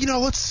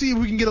 let's see if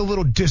we can get a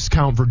little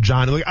discount for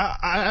Jonnu. Like,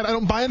 I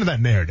don't buy into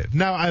that narrative.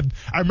 Now, I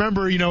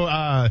remember,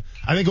 I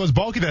think it was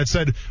Baalke that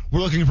said, we're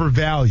looking for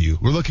value.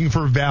 We're looking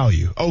for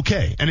value.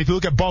 Okay. And if you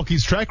look at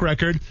Balky's track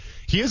record,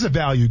 he is a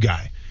value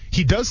guy.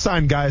 He does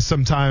sign guys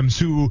sometimes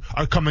who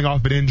are coming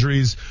off of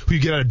injuries who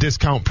you get at a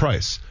discount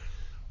price.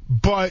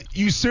 But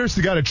you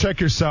seriously got to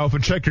check yourself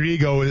and check your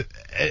ego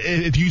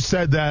if you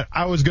said that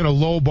I was going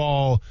to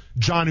lowball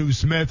Jonnu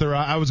Smith or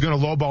I was going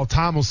to lowball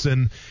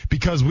Tomlinson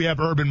because we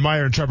have Urban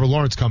Meyer and Trevor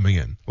Lawrence coming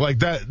in. Like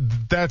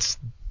that's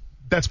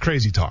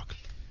crazy talk.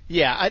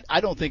 Yeah,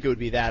 I don't think it would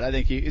be that. I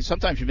think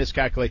sometimes you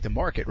miscalculate the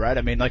market, right?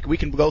 I mean, like, we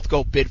can both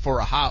go bid for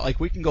a house. Like,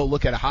 we can go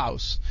look at a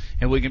house,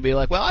 and we can be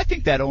like, well, I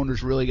think that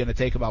owner's really going to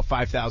take about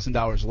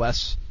 $5,000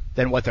 less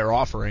than what they're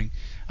offering.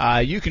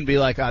 You can be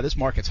like, this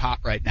market's hot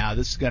right now.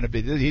 He's going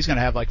to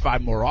have like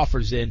 5 more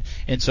offers in,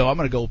 and so I'm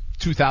going to go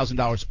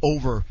 $2,000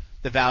 over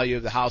the value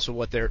of the house of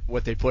what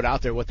they put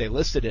out there, what they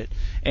listed it.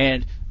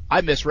 And I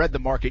misread the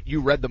market,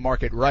 you read the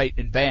market right,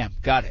 and bam,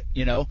 got it,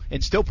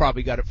 and still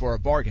probably got it for a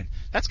bargain.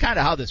 That's kind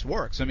of how this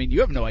works. I mean,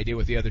 you have no idea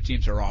what the other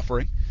teams are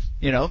offering.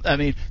 I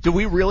mean, do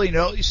we really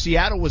know?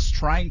 Seattle was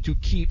trying to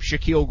keep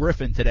Shaquille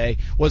Griffin today,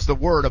 was the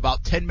word,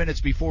 about 10 minutes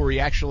before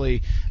he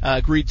actually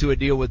agreed to a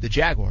deal with the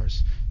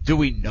Jaguars. Do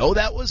we know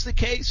that was the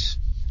case?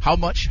 How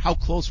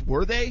close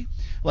were they?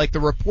 Like,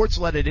 the reports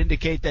let it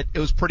indicate that it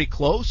was pretty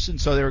close,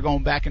 and so they were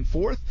going back and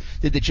forth.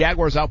 Did the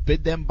Jaguars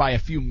outbid them by a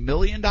few $1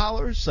 million?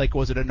 Like,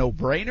 was it a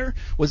no-brainer?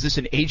 Was this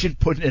an agent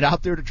putting it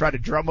out there to try to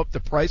drum up the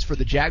price for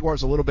the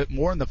Jaguars a little bit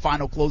more in the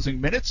final closing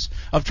minutes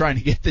of trying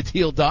to get the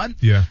deal done?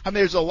 Yeah. I mean,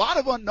 there's a lot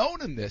of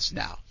unknown in this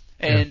now,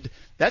 and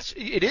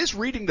it is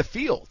reading the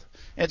field.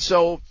 And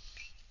so,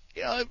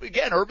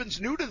 again,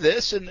 Urban's new to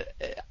this, and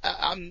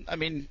I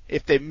mean,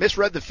 if they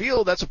misread the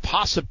field, that's a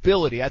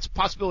possibility. That's a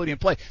possibility in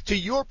play. To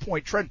your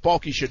point, Trent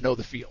Baalke should know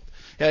the field.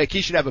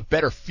 He should have a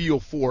better feel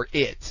for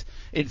it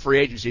in free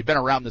agency. He's been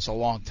around this a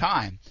long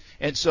time.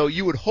 And so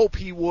you would hope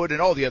he would,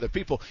 and all the other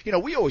people.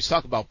 We always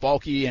talk about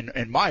Baalke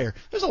and Meyer.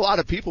 There's a lot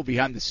of people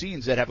behind the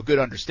scenes that have a good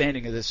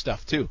understanding of this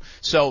stuff, too.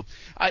 So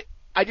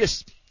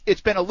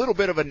it's been a little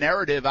bit of a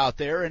narrative out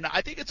there, and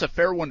I think it's a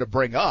fair one to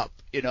bring up.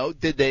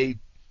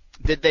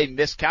 Did they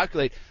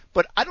miscalculate?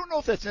 But I don't know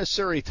if that's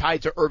necessarily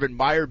tied to Urban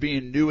Meyer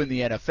being new in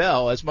the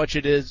NFL as much as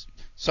it is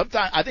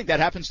Sometimes I think that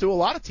happens to a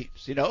lot of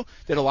teams.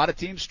 That a lot of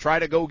teams try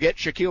to go get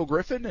Shaquille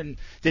Griffin and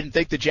didn't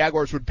think the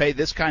Jaguars would pay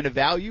this kind of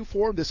value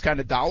for him, this kind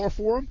of dollar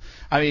for him.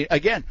 I mean,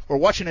 again, we're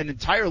watching an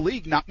entire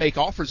league not make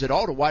offers at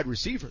all to wide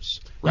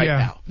receivers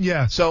now.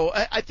 Yeah. So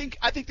I think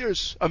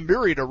there's a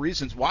myriad of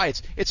reasons why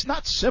it's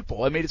not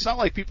simple. I mean, it's not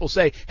like people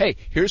say, hey,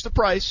 here's the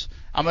price.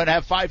 I'm going to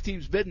have 5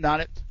 teams bidding on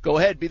it. Go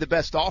ahead, be the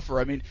best offer.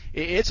 I mean,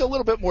 it's a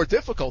little bit more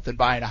difficult than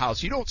buying a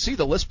house. You don't see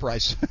the list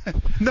price.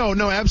 No,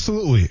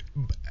 absolutely.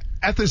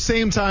 At the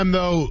same time,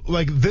 though,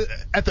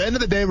 at the end of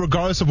the day,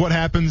 regardless of what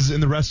happens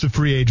in the rest of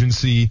free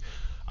agency,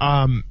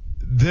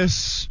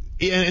 this,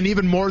 and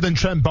even more than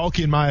Trent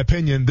Baalke, in my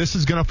opinion, this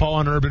is going to fall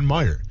on Urban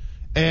Meyer.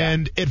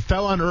 And it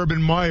fell on Urban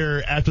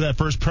Meyer after that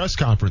first press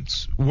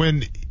conference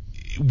when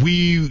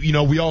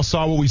we all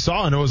saw what we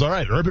saw, and it was all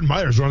right. Urban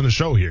Meyer's running the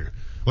show here.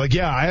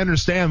 I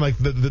understand,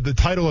 the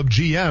title of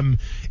GM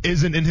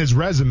isn't in his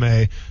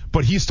resume,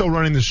 but he's still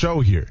running the show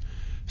here.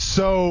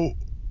 So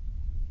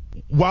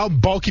while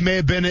Baalke may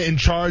have been in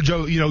charge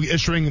of,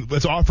 issuing,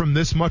 let's offer him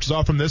this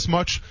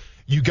much,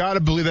 you got to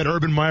believe that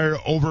Urban Meyer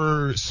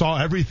oversaw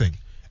everything,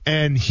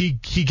 and he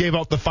gave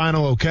out the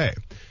final okay.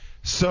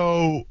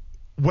 So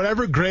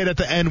whatever grade at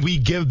the end we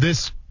give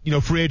this,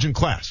 free agent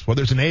class,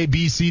 whether it's an A,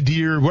 B, C,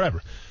 D, or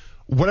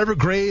whatever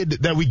grade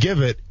that we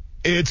give it,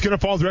 it's going to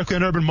fall directly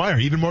on Urban Meyer,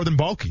 even more than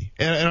Baalke.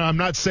 And I'm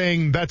not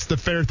saying that's the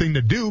fair thing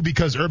to do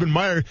because Urban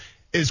Meyer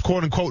is,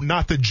 quote-unquote,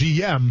 not the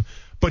GM,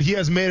 but he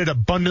has made it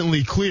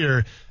abundantly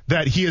clear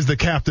that he is the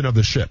captain of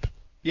the ship.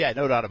 Yeah,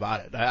 no doubt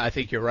about it. I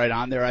think you're right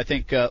on there. I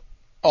think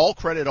all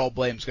credit, all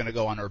blame is going to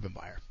go on Urban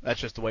Meyer.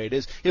 That's just the way it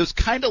is. It was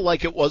kind of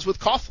like it was with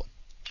Coughlin,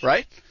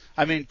 right?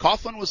 I mean,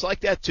 Coughlin was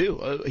like that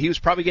too. He was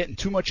probably getting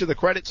too much of the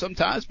credit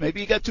sometimes. Maybe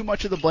he got too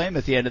much of the blame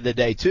at the end of the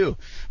day too.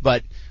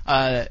 But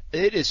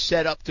it is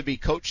set up to be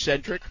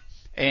coach-centric,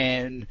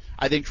 and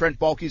I think Trent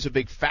Baalke is a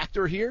big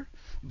factor here.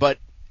 But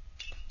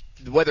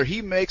whether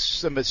he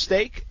makes a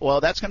mistake,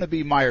 well, that's going to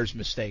be Meyer's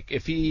mistake.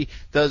 If he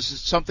does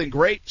something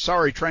great,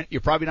 sorry, Trent,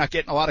 you're probably not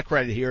getting a lot of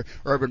credit here.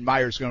 Urban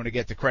Meyer's going to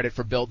get the credit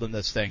for building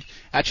this thing.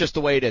 That's just the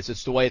way it is.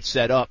 It's the way it's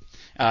set up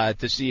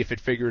to see if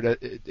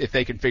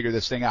they can figure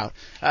this thing out.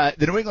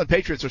 The New England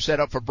Patriots are set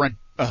up for Bill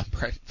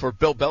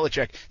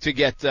Belichick to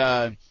get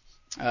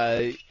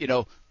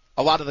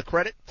a lot of the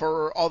credit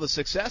for all the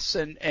success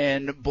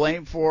and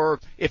blame for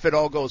if it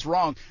all goes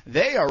wrong.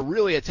 They are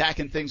really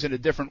attacking things in a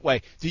different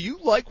way. Do you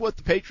like what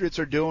the Patriots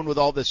are doing with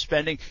all this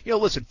spending?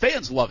 Listen,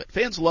 fans love it.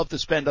 Fans love to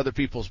spend other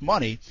people's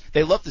money.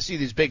 They love to see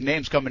these big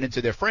names coming into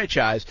their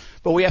franchise,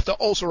 but we have to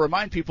also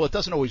remind people it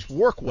doesn't always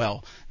work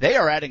well. They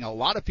are adding a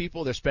lot of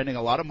people. They're spending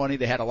a lot of money.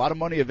 They had a lot of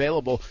money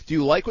available. Do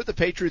you like what the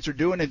Patriots are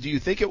doing, and do you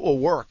think it will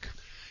work?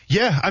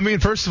 Yeah, I mean,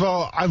 first of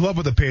all, I love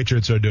what the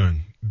Patriots are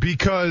doing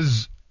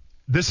because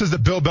this is the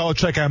Bill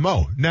Belichick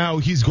MO. Now,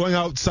 he's going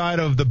outside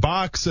of the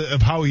box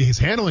of how he's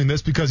handling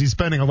this because he's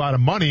spending a lot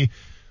of money,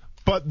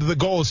 but the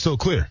goal is still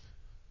clear.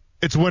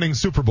 It's winning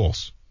Super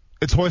Bowls.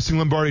 It's hoisting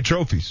Lombardi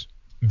trophies.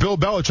 Bill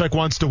Belichick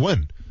wants to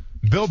win.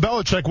 Bill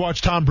Belichick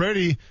watched Tom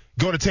Brady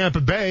go to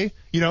Tampa Bay,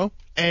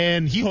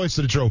 and he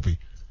hoisted a trophy.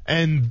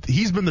 And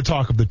he's been the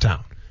talk of the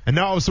town. And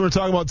now we're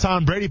talking about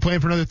Tom Brady playing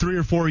for another 3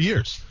 or 4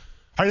 years.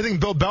 How do you think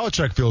Bill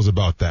Belichick feels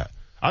about that?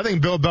 I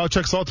think Bill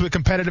Belichick's the ultimate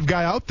competitive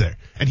guy out there,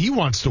 and he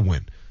wants to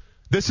win.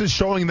 This is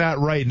showing that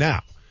right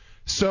now.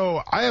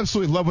 So I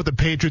absolutely love what the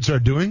Patriots are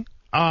doing.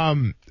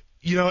 And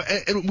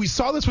we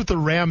saw this with the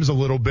Rams a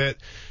little bit,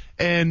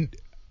 and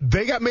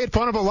they got made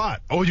fun of a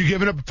lot. Oh, you're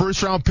giving up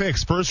first-round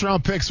picks. Well,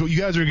 you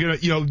guys are going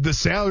to, the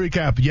salary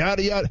cap,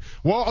 yada, yada.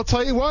 Well, I'll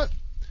tell you what.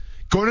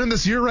 Going in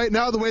this year right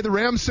now, the way the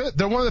Rams sit,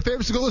 they're one of the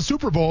favorites to go to the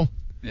Super Bowl.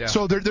 Yeah.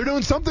 So they're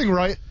doing something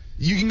right.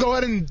 You can go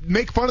ahead and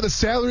make fun of the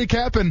salary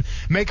cap and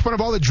make fun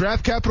of all the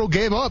draft capital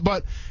gave up,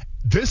 but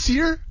this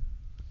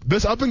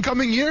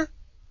up-and-coming year,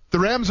 the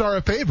Rams are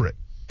a favorite.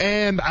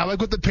 And I like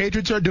what the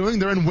Patriots are doing.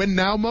 They're in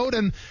win-now mode,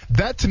 and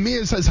that, to me,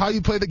 is how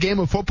you play the game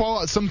of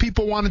football. Some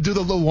people want to do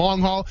the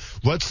long haul.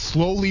 Let's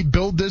slowly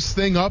build this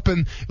thing up,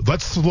 and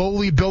let's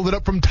slowly build it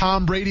up from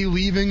Tom Brady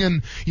leaving,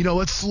 and,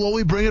 let's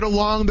slowly bring it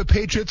along the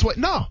Patriots way.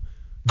 No.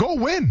 Go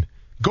win.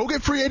 Go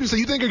get free agents that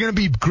you think are going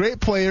to be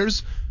great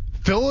players.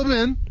 Fill them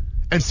in.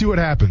 And see what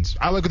happens.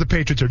 I like what the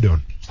Patriots are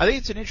doing. I think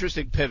it's an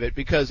interesting pivot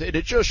because it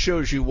just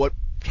shows you what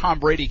Tom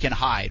Brady can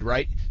hide,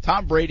 right?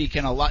 Tom Brady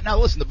can now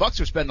listen, the Bucs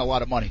are spending a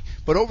lot of money,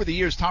 but over the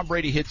years Tom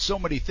Brady hit so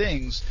many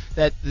things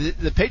that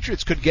the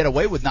Patriots could get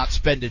away with not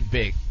spending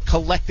big,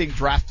 collecting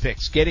draft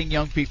picks, getting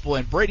young people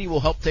in. Brady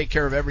will help take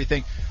care of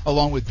everything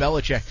along with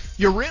Belichick.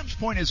 Your Rams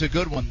point is a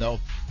good one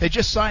though. They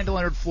just signed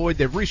Leonard Floyd,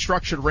 they've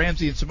restructured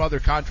Ramsey and some other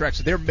contracts,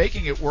 so they're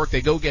making it work.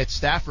 They go get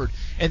Stafford,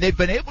 and they've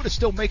been able to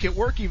still make it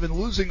work even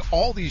losing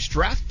all these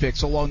draft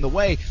picks along the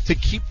way to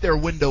keep their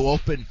window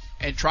open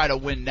and try to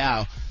win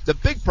now. The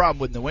big problem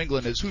with New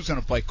England is who's going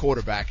to play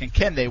quarterback, and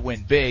can they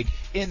win big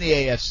in the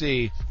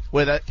AFC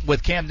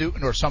with Cam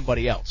Newton or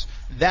somebody else?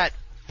 That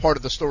part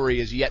of the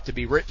story is yet to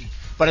be written.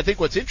 But I think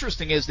what's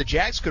interesting is the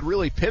Jags could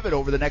really pivot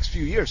over the next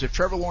few years. If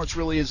Trevor Lawrence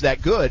really is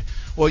that good,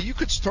 well, you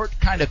could start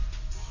kind of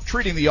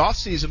treating the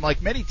offseason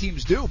like many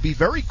teams do. Be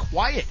very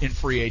quiet in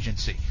free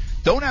agency.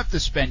 Don't have to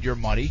spend your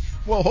money.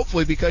 Well,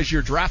 hopefully because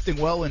you're drafting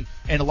well and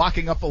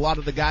locking up a lot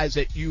of the guys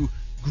that you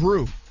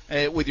grew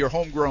with your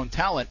homegrown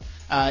talent.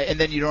 And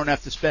then you don't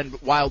have to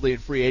spend wildly in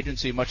free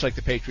agency, much like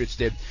the Patriots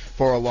did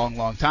for a long,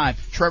 long time.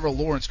 Trevor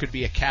Lawrence could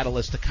be a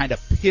catalyst to kind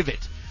of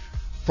pivot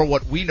for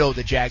what we know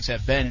the Jags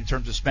have been in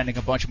terms of spending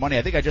a bunch of money.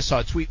 I think I just saw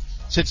a tweet.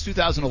 Since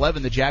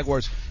 2011, the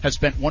Jaguars have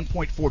spent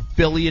 $1.4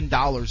 billion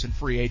in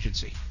free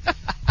agency.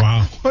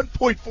 Wow.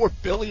 $1.4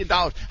 billion.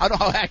 I don't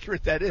know how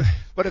accurate that is,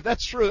 but if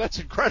that's true, that's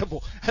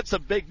incredible. That's a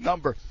big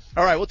number.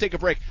 All right, we'll take a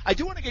break. I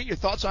do want to get your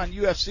thoughts on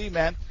UFC,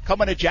 man.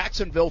 Coming to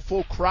Jacksonville,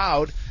 full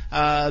crowd.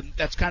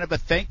 That's kind of a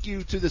thank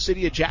you to the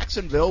city of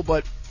Jacksonville,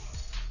 but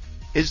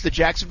is the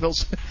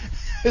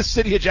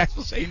city of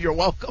Jacksonville saying you're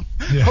welcome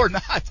or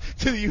not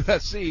to the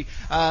UFC?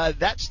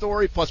 That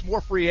story plus more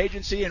free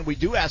agency, and we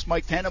do ask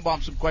Mike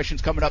Tannenbaum some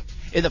questions coming up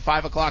in the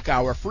 5 o'clock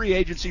hour. Free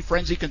agency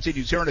frenzy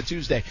continues here on a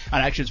Tuesday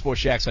on Action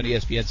Sports Jax on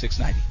ESPN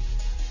 690.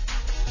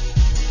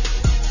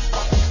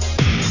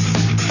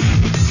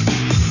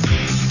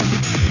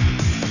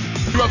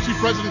 UFC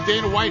President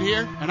Dana White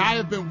here, and I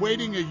have been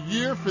waiting a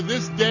year for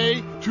this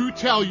day to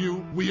tell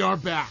you we are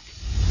back.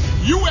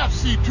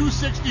 UFC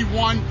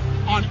 261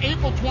 on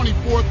April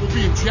 24th will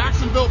be in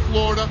Jacksonville,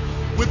 Florida,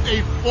 with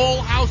a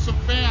full house of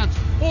fans,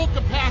 full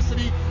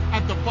capacity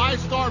at the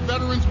VyStar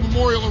Veterans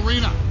Memorial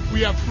Arena.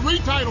 We have 3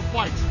 title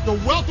fights. The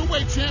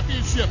welterweight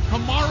championship,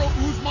 Kamaru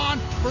Usman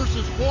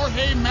versus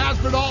Jorge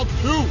Masvidal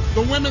 2.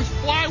 The women's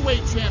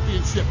flyweight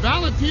championship,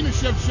 Valentina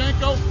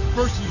Shevchenko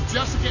versus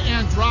Jessica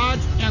Andrade.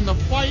 And the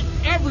fight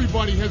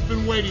everybody has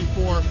been waiting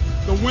for,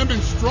 the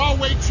women's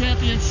strawweight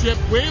championship,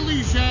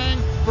 Weili Zhang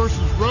versus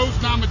Rose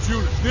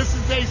Namajunas. This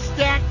is a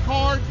stacked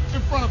card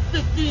in front of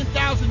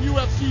 15,000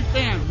 UFC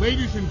fans.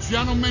 Ladies and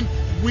gentlemen,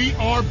 we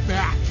are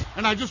back.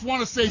 And I just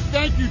want to say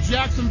thank you,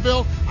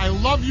 Jacksonville. I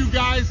love you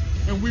guys,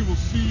 and we will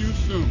see you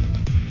soon.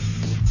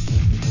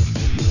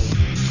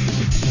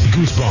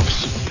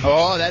 Goosebumps.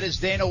 Oh, that is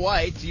Dana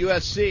White,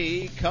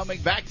 UFC,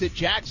 coming back to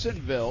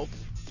Jacksonville.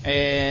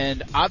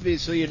 And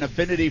obviously an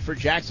affinity for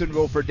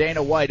Jacksonville for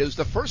Dana White. It was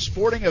the first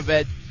sporting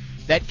event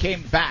that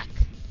came back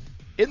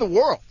in the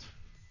world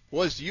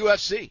was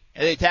UFC.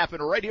 And they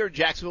happened right here in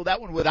Jacksonville,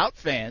 that one without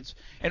fans.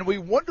 And we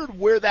wondered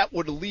where that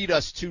would lead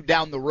us to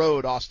down the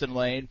road, Austin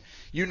Lane.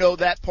 You know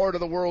that part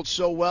of the world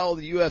so well.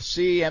 The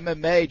UFC,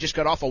 MMA just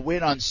got off a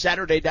win on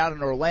Saturday down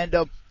in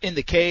Orlando in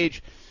the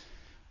cage.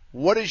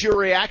 What is your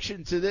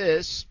reaction to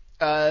this?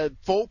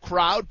 Full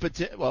crowd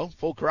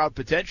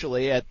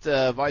potentially at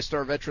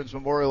VyStar Veterans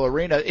Memorial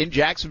Arena in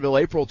Jacksonville,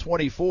 April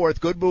 24th.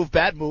 Good move,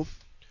 bad move?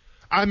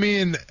 I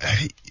mean,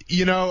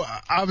 you know,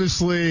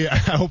 obviously,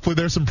 hopefully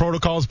there's some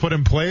protocols put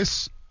in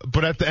place.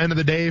 But at the end of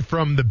the day,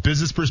 from the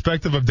business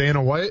perspective of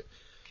Dana White,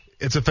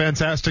 it's a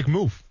fantastic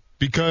move.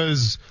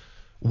 Because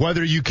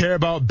whether you care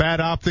about bad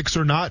optics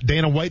or not,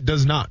 Dana White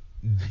does not.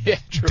 Yeah,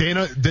 true.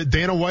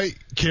 Dana White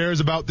cares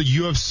about the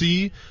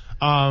UFC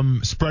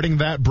spreading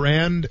that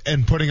brand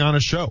and putting on a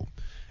show.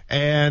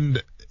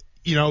 And,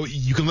 you know,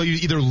 you can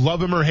either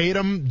love him or hate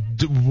him,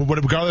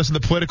 regardless of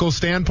the political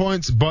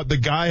standpoints, but the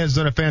guy has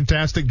done a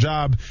fantastic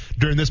job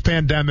during this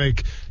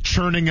pandemic,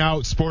 churning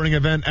out sporting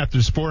event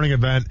after sporting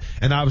event,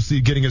 and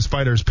obviously getting his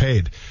fighters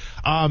paid.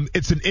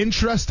 It's an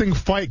interesting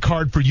fight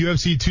card for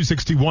UFC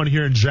 261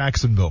 here in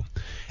Jacksonville.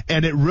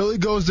 And it really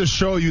goes to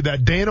show you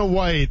that Dana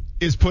White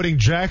is putting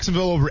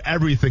Jacksonville over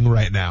everything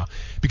right now.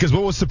 Because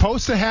what was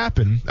supposed to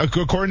happen,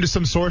 according to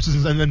some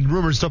sources and then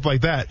rumors, stuff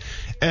like that,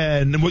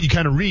 and what you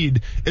kind of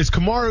read, is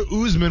Kamaru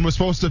Usman was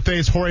supposed to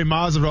face Jorge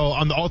Masvidal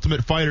on the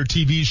Ultimate Fighter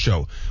TV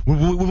show.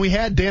 When we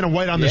had Dana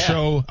White on the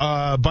show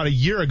about a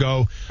year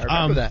ago,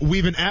 we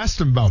even asked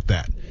him about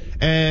that.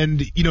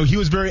 And, you know, he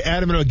was very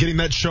adamant about getting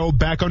that show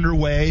back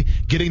underway,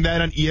 getting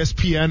that on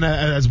ESPN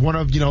as one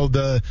of, you know,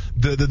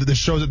 the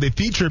shows that they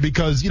feature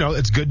because, you know,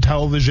 it's good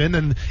television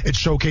and it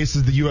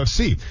showcases the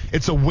UFC.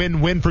 It's a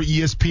win-win for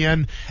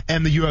ESPN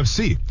and the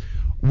UFC.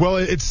 Well,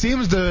 it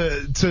seems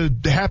to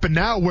happen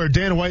now where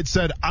Dana White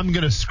said, I'm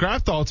going to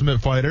scrap the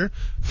Ultimate Fighter,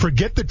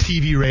 forget the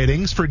TV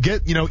ratings,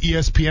 forget, you know,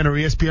 ESPN or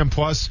ESPN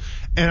Plus,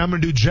 and I'm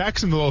going to do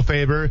Jacksonville a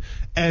favor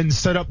and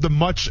set up the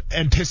much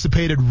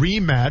anticipated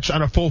rematch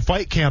on a full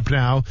fight camp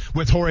now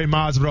with Jorge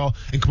Masvidal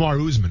and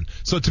Kamaru Usman.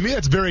 So to me,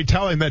 that's very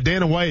telling that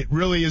Dana White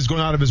really is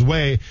going out of his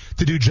way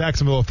to do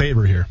Jacksonville a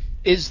favor here.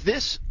 Is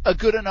this a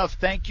good enough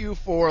thank you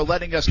for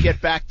letting us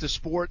get back to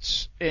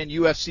sports in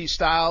UFC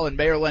style and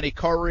Mayor Lenny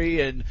Curry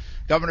and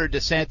Governor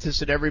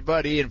DeSantis and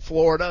everybody in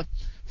Florida?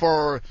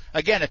 For,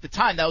 again, at the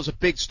time, that was a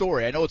big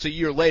story. I know it's a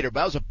year later, but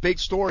that was a big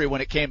story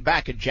when it came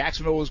back, and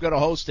Jacksonville was going to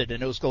host it,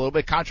 and it was a little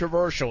bit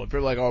controversial. And people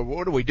were like, oh,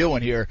 what are we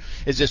doing here?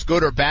 Is this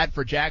good or bad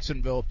for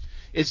Jacksonville?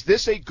 Is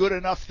this a good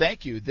enough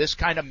thank you, this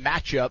kind of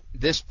matchup,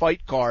 this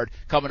fight card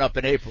coming up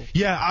in April?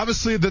 Yeah,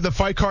 obviously the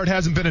fight card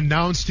hasn't been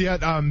announced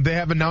yet. They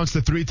have announced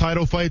the 3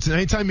 title fights. And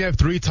anytime you have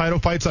 3 title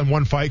fights on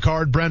one fight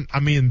card, Brent,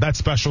 I mean, that's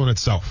special in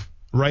itself,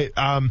 right?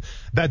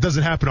 That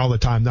doesn't happen all the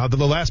time. Now, the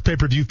last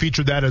pay-per-view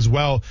featured that as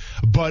well.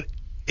 But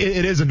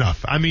it is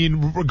enough. I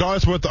mean,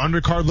 regardless of what the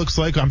undercard looks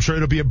like, I'm sure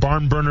it'll be a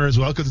barn burner as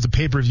well because it's a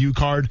pay-per-view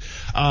card.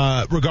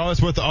 Regardless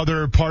of what the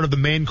other part of the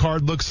main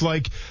card looks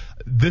like,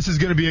 this is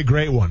going to be a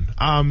great one.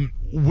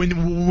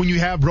 When you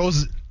have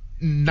Rose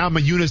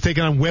Namajunas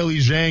taking on Weili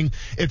Zhang,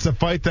 it's a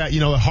fight that,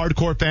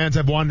 hardcore fans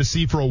have wanted to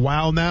see for a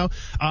while now.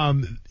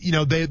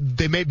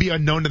 They may be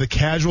unknown to the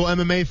casual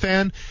MMA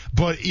fan,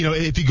 but,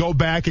 if you go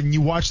back and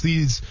you watch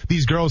these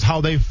girls, how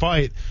they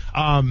fight,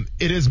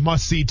 it is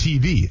must-see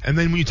TV. And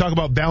then when you talk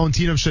about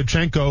Valentina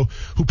Shevchenko,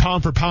 who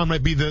pound for pound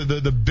might be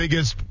the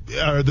biggest,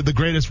 the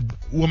greatest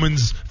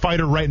women's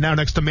fighter right now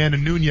next to Amanda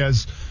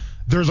Nunes,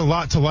 there's a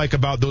lot to like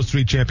about those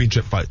 3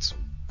 championship fights.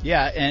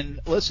 Yeah,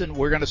 and listen,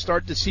 we're going to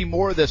start to see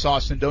more of this,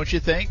 Austin, don't you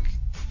think?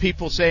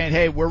 People saying,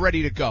 hey, we're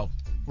ready to go.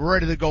 We're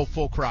ready to go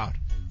full crowd.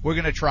 We're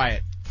going to try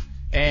it.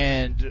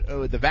 And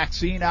the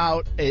vaccine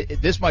out,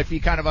 this might be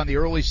kind of on the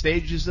early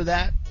stages of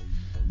that,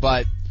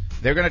 but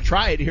they're going to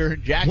try it here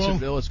in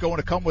Jacksonville. It's going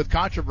to come with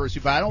controversy,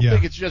 but I don't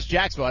think it's just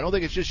Jacksonville. I don't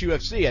think it's just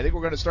UFC. I think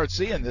we're going to start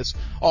seeing this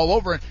all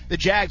over. And the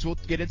Jags, we'll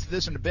get into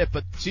this in a bit,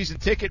 but season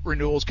ticket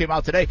renewals came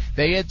out today.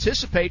 They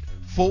anticipate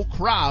full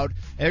crowd,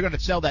 and they're going to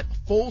sell that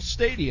full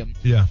stadium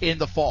in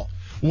the fall.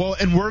 Well,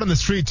 and word on the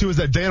street, too, is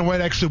that Dana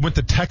White actually went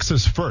to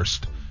Texas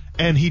first.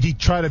 And he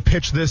tried to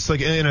pitch this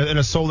like in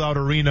a sold-out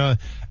arena,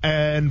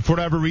 and for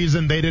whatever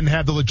reason, they didn't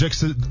have the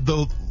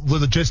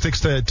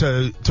logistics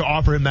to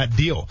offer him that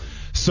deal.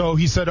 So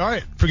he said, all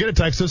right, forget it,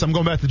 Texas. I'm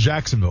going back to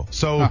Jacksonville.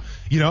 So,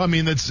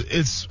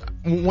 it's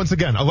once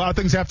again, a lot of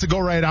things have to go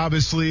right,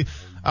 obviously.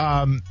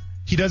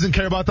 He doesn't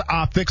care about the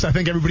optics. I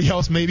think everybody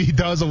else maybe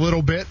does a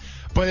little bit.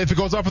 But if it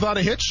goes off without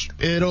a hitch,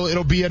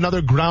 it'll be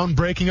another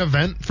groundbreaking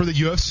event for the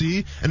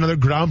UFC, another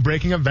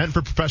groundbreaking event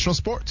for professional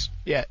sports.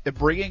 Yeah, they're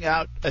bringing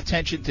out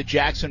attention to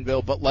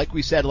Jacksonville, but like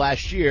we said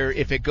last year,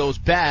 if it goes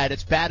bad,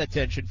 it's bad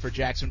attention for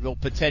Jacksonville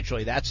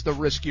potentially. That's the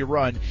risk you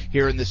run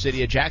here in the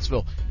city of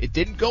Jacksonville. It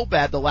didn't go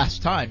bad the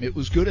last time. It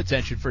was good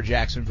attention for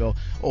Jacksonville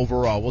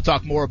overall. We'll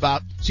talk more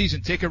about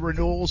season ticket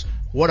renewals,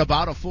 what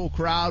about a full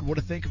crowd, what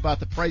to think about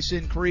the price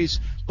increase,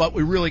 but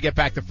we really get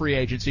back to free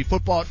agency.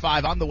 Football at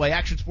 5 on the way.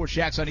 Action Sports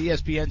Jax on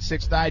ESPN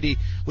 690.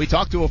 We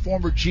talked to a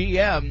former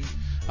GM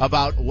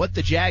about what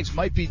the Jags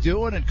might be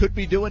doing and could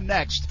be doing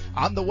next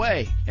on the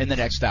way in the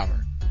next hour.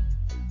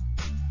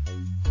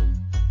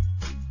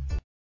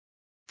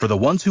 For the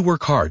ones who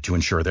work hard to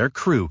ensure their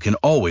crew can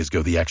always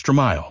go the extra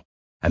mile,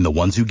 and the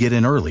ones who get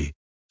in early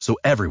so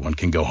everyone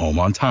can go home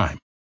on time,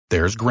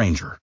 there's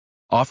Grainger,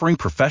 offering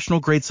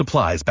professional-grade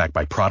supplies backed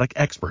by product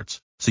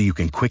experts so you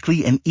can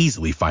quickly and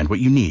easily find what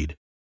you need.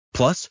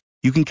 Plus,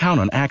 you can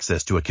count on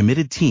access to a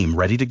committed team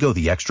ready to go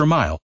the extra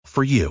mile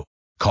for you.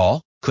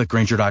 Call, click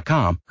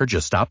Grainger.com, or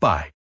just stop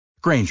by.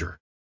 Grainger,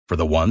 for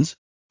the ones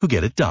who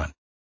get it done.